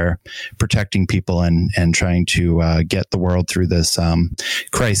out there protecting people and trying to get the world through this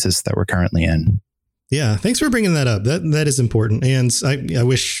crisis that we're currently in. Yeah, thanks for bringing that up. That is important. And I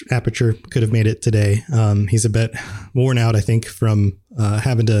wish Aperture could have made it today. He's a bit worn out, I think, from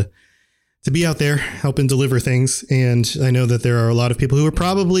having to be out there helping deliver things. And I know that there are a lot of people who are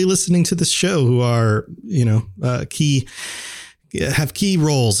probably listening to this show who are, have key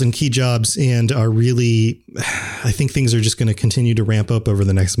roles and key jobs and are really, I think things are just going to continue to ramp up over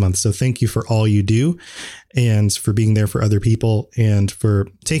the next month. So thank you for all you do and for being there for other people and for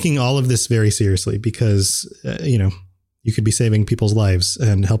taking all of this very seriously, because, you could be saving people's lives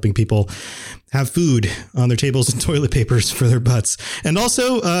and helping people have food on their tables and toilet papers for their butts. And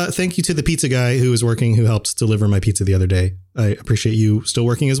also thank you to the pizza guy who helped deliver my pizza the other day. I appreciate you still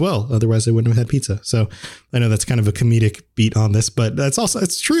working as well. Otherwise I wouldn't have had pizza. So I know that's kind of a comedic beat on this, but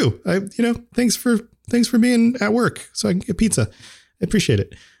it's true. Thanks for being at work so I can get pizza. I appreciate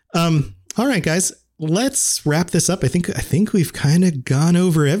it. All right, guys, let's wrap this up. I think we've kind of gone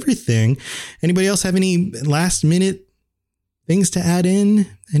over everything. Anybody else have any last minute things to add in?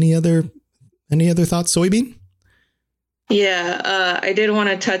 Any other thoughts, Soybean? Yeah, I did want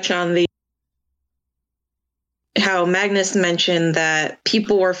to touch on how Magnus mentioned that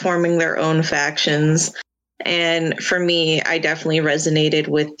people were forming their own factions. And for me, I definitely resonated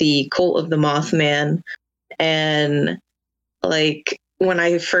with the Cult of the Mothman. And when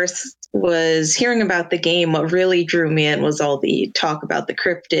I first was hearing about the game, what really drew me in was all the talk about the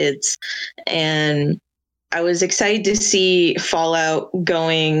cryptids. And I was excited to see Fallout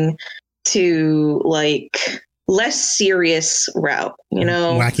going to like less serious route, you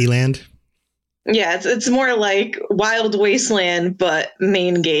know? Wacky Land. Yeah, it's more like Wild Wasteland, but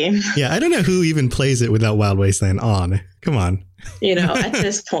main game. Yeah, I don't know who even plays it without Wild Wasteland on. Come on. You know, at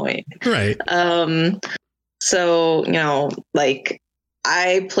this point. Right. So, you know, like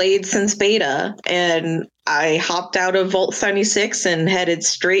I played since beta and I hopped out of Vault 76 and headed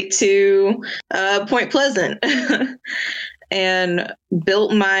straight to Point Pleasant and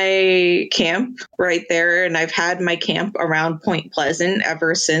built my camp right there. And I've had my camp around Point Pleasant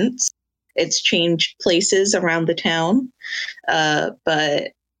ever since. It's changed places around the town.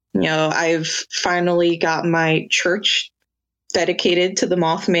 But, you know, I've finally got my church dedicated to the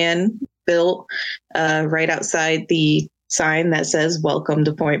Mothman built right outside the sign that says "Welcome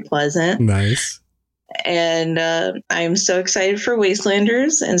to Point Pleasant." Nice. And I'm so excited for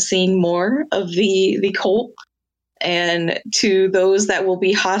Wastelanders and seeing more of the cult. And to those that will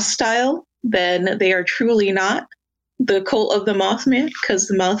be hostile, then they are truly not the cult of the Mothman, because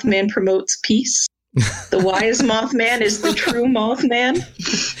the Mothman promotes peace. The wise Mothman is the true Mothman.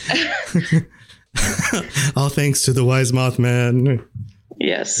 All thanks to the wise Mothman.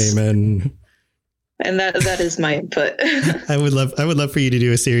 Yes. Amen. And that is my input. I would love for you to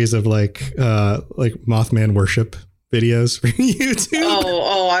do a series of like Mothman worship videos for YouTube.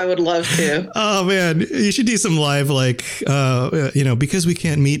 Oh, I would love to. Oh man, you should do some live because we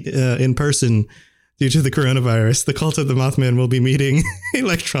can't meet in person due to the coronavirus. The cult of the Mothman will be meeting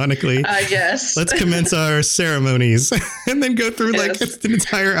electronically. Yes. Let's commence our ceremonies and then go through like an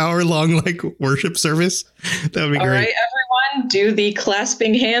entire hour-long like worship service. That would be great. All right, everyone, do the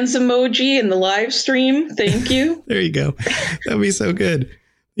clasping hands emoji in the live stream. Thank you. There you go. That'd be so good.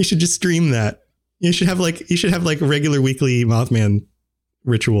 You should just stream that. You should have like regular weekly Mothman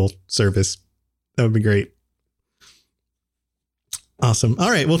ritual service. That would be great. Awesome. All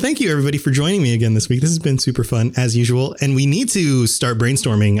right. Well, thank you, everybody, for joining me again this week. This has been super fun, as usual. And we need to start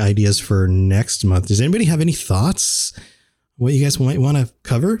brainstorming ideas for next month. Does anybody have any thoughts? What you guys might want to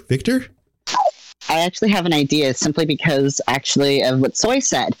cover? Victor? I actually have an idea simply because of what Soy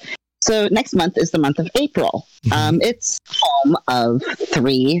said. So next month is the month of April. It's home of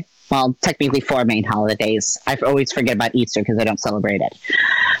technically 4 main holidays. I always forget about Easter because I don't celebrate it.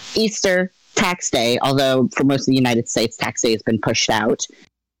 Easter, Tax Day, although for most of the United States, Tax Day has been pushed out,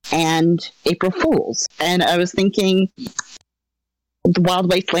 and April Fools. And I was thinking, the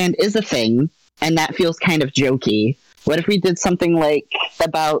Wild Wasteland is a thing, and that feels kind of jokey. What if we did something like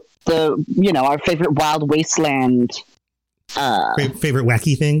about our favorite Wild Wasteland... favorite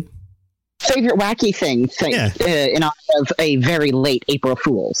wacky thing? Favorite wacky thing yeah. In honor of a very late April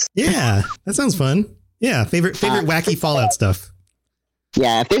Fools. Yeah, that sounds fun. Yeah, favorite wacky Fallout stuff.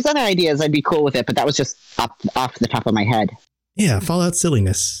 Yeah, if there's other ideas, I'd be cool with it, but that was just off the top of my head. Yeah, Fallout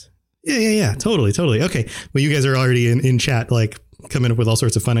silliness. Yeah, totally. Okay, well, you guys are already in chat, like, coming up with all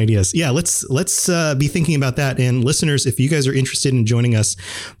sorts of fun ideas. Yeah, let's be thinking about that. And listeners, if you guys are interested in joining us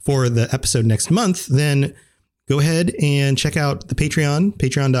for the episode next month, then go ahead and check out the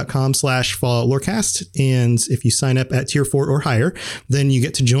patreon.com/Fallout Lorecast. And if you sign up at tier 4 or higher, then you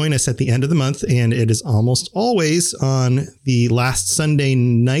get to join us at the end of the month. And it is almost always on the last Sunday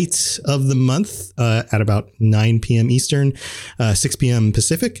night of the month at about 9 p.m. Eastern, 6 p.m.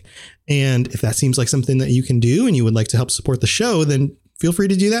 Pacific. And if that seems like something that you can do and you would like to help support the show, then feel free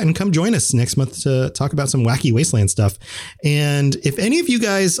to do that and come join us next month to talk about some wacky Wasteland stuff. And if any of you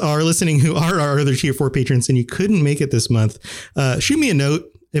guys are listening who are our other tier 4 patrons and you couldn't make it this month, shoot me a note.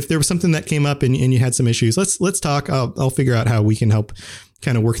 If there was something that came up and you had some issues, let's talk. I'll figure out how we can help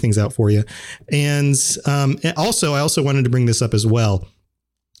kind of work things out for you. And also, I also wanted to bring this up as well.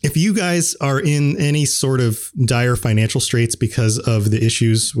 If you guys are in any sort of dire financial straits because of the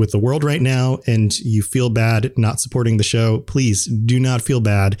issues with the world right now and you feel bad not supporting the show, please do not feel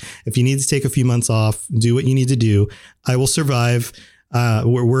bad. If you need to take a few months off, do what you need to do. I will survive.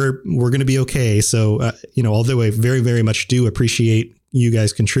 We're going to be okay. So, although I very, very much do appreciate you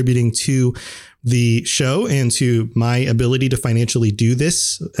guys contributing to the show and to my ability to financially do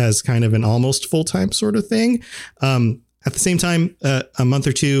this as kind of an almost full-time sort of thing. At the same time, a month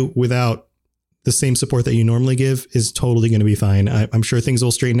or two without the same support that you normally give is totally going to be fine. I'm sure things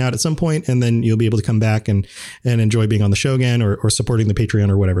will straighten out at some point, and then you'll be able to come back and enjoy being on the show again or supporting the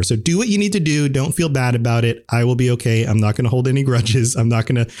Patreon or whatever. So do what you need to do. Don't feel bad about it. I will be okay. I'm not going to hold any grudges. I'm not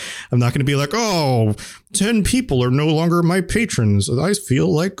going to be like, 10 people are no longer my patrons. I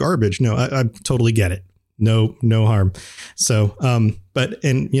feel like garbage. No, I totally get it. no harm. So,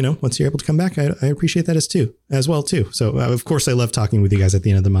 once you're able to come back, I appreciate that as well too. So of course I love talking with you guys at the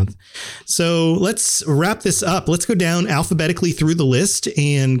end of the month. So let's wrap this up. Let's go down alphabetically through the list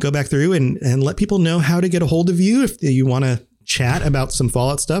and go back through and let people know how to get a hold of you if you want to chat about some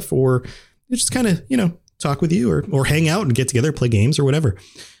Fallout stuff or just kind of, talk with you or hang out and get together, play games or whatever.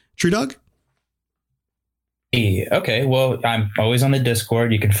 True Dog? Hey, okay. Well, I'm always on the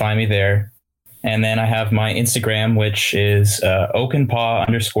Discord. You can find me there. And then I have my Instagram, which is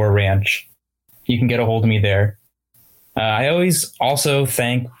oakenpaw_ranch. You can get a hold of me there. I always also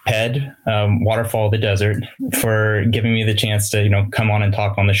thank Ped, Waterfall of the Desert, for giving me the chance to, come on and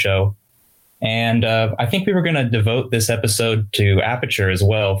talk on the show. And I think we were going to devote this episode to Aperture as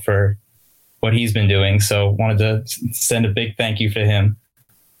well for what he's been doing. So wanted to send a big thank you to him.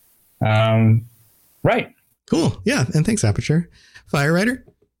 Right. Cool. Yeah. And thanks, Aperture. Firewriter?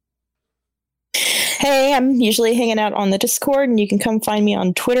 Hey, I'm usually hanging out on the Discord, and you can come find me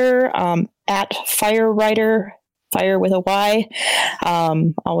on Twitter at Firewriter, Fire with a Y.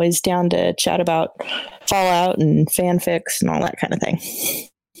 Always down to chat about Fallout and fanfics and all that kind of thing.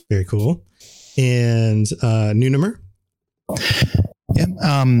 Very cool. And Nunimer?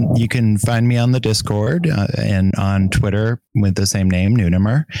 Yeah, you can find me on the Discord and on Twitter with the same name,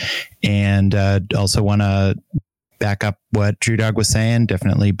 Nunimer. And also want to back up what True Dog was saying.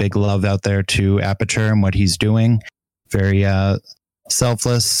 Definitely big love out there to Aperture and what he's doing. Very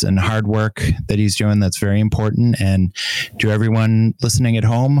selfless and hard work that he's doing. That's very important. And to everyone listening at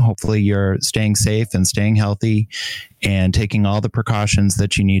home, hopefully you're staying safe and staying healthy and taking all the precautions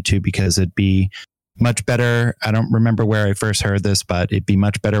that you need to, because it'd be much better. I don't remember where I first heard this, but it'd be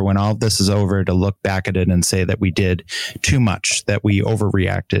much better when all of this is over to look back at it and say that we did too much, that we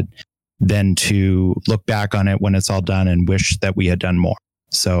overreacted, than to look back on it when it's all done and wish that we had done more.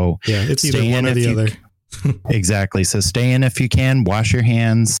 So yeah, it's either one or the other. Exactly. So stay in if you can, wash your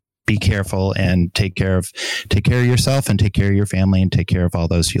hands, be careful, and take care of yourself and take care of your family and take care of all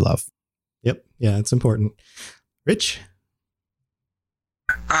those you love. Yep. Yeah, it's important. Rich?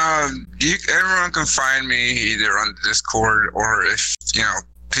 Everyone can find me either on the Discord, or if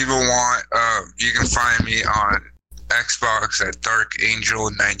people want, you can find me on Xbox at Dark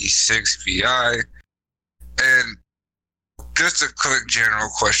Angel 96 VI. And just a quick general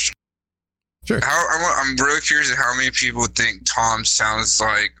question. Sure. I'm really curious at how many people think Tom sounds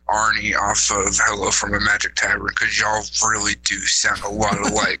like Arnie off of Hello from a Magic Tavern, because y'all really do sound a lot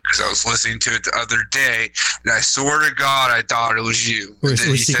alike. Because I was listening to it the other day, and I swear to God, I thought it was you. We're then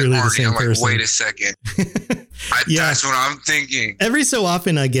he said Arnie, I'm like, person. wait a second. Yeah. That's what I'm thinking. Every so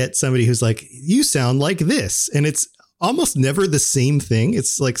often I get somebody who's like, you sound like this. And it's almost never the same thing.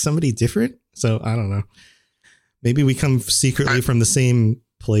 It's like somebody different. So I don't know. Maybe we come secretly from the same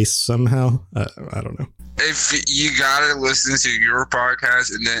place somehow. I don't know. If you gotta listen to your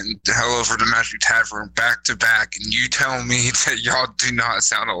podcast and then Hello for the Magic Tavern back to back, and you tell me that y'all do not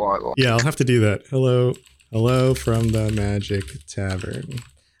sound a lot alike. Yeah, I'll have to do that. Hello from the Magic Tavern.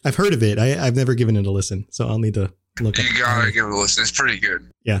 I've heard of it. I've never given it a listen, so I'll need to look. You gotta give it a listen. It's pretty good.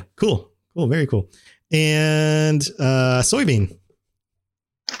 Yeah, cool, very cool. And Soybean.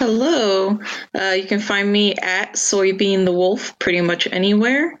 Hello. You can find me at Soybean the Wolf pretty much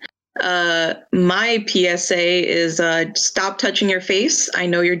anywhere. My PSA is stop touching your face. I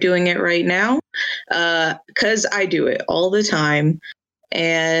know you're doing it right now, because I do it all the time.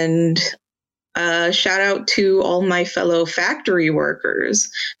 And shout out to all my fellow factory workers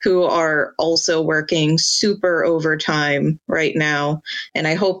who are also working super overtime right now. And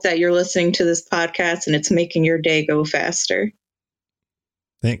I hope that you're listening to this podcast and it's making your day go faster.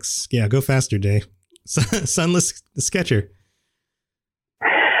 Thanks. Yeah, go faster, Day. Sunless Sketcher.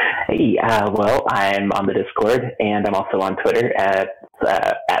 Hey, well, I'm on the Discord, and I'm also on Twitter at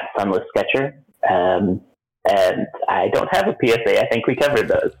Sunless Sketcher. And I don't have a PSA. I think we covered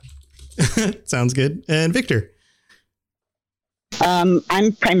those. Sounds good. And Victor? I'm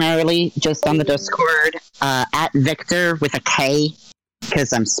primarily just on the Discord at Victor with a K,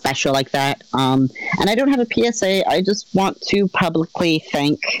 because I'm special like that. And I don't have a PSA. I just want to publicly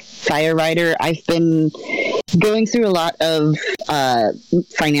thank Firewriter. I've been going through a lot of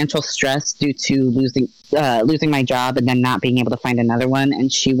financial stress due to losing my job and then not being able to find another one.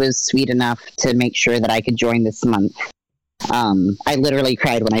 And she was sweet enough to make sure that I could join this month. I literally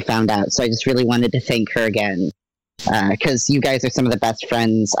cried when I found out. So I just really wanted to thank her again, because you guys are some of the best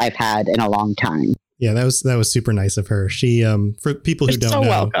friends I've had in a long time. Yeah, that was super nice of her. She, for people who don't know,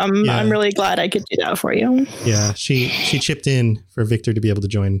 welcome. Yeah, I'm really glad I could do that for you. Yeah, she chipped in for Victor to be able to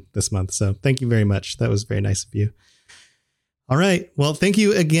join this month. So thank you very much. That was very nice of you. All right. Well, thank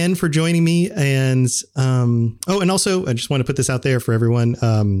you again for joining me. And and also, I just want to put this out there for everyone.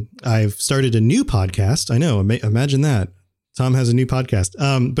 I've started a new podcast. I know. Imagine that. Tom has a new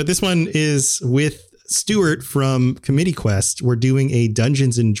podcast. But this one is with Stuart from Committee Quest. We're doing a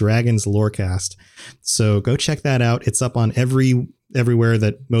Dungeons and Dragons lorecast. So go check that out. It's up on everywhere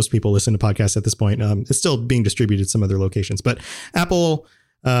that most people listen to podcasts at this point. It's still being distributed some other locations, but Apple,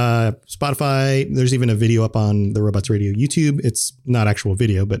 Spotify, there's even a video up on the Robots Radio YouTube. It's not actual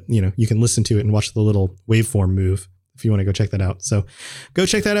video, but you can listen to it and watch the little waveform move if you want to go check that out. So go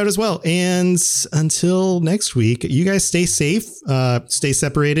check that out as well. And until next week, you guys stay safe, stay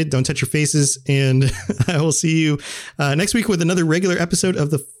separated, don't touch your faces. And I will see you next week with another regular episode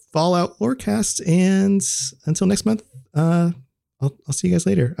of the Fallout Lorecast. And until next month, I'll see you guys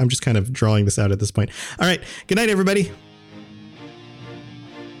later. I'm just kind of drawing this out at this point. All right. Good night, everybody.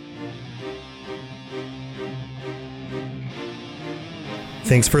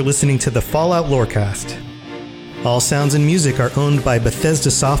 Thanks for listening to the Fallout Lorecast. All sounds and music are owned by Bethesda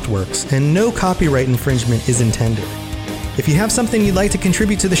Softworks, and no copyright infringement is intended. If you have something you'd like to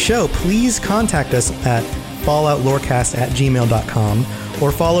contribute to the show, please contact us at falloutlorecast@gmail.com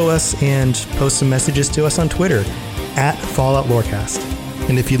or follow us and post some messages to us on Twitter at Fallout Lorecast.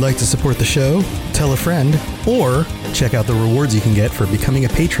 And if you'd like to support the show, tell a friend, or check out the rewards you can get for becoming a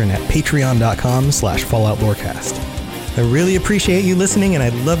patron at patreon.com/falloutlorecast. I really appreciate you listening, and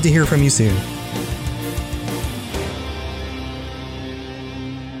I'd love to hear from you soon.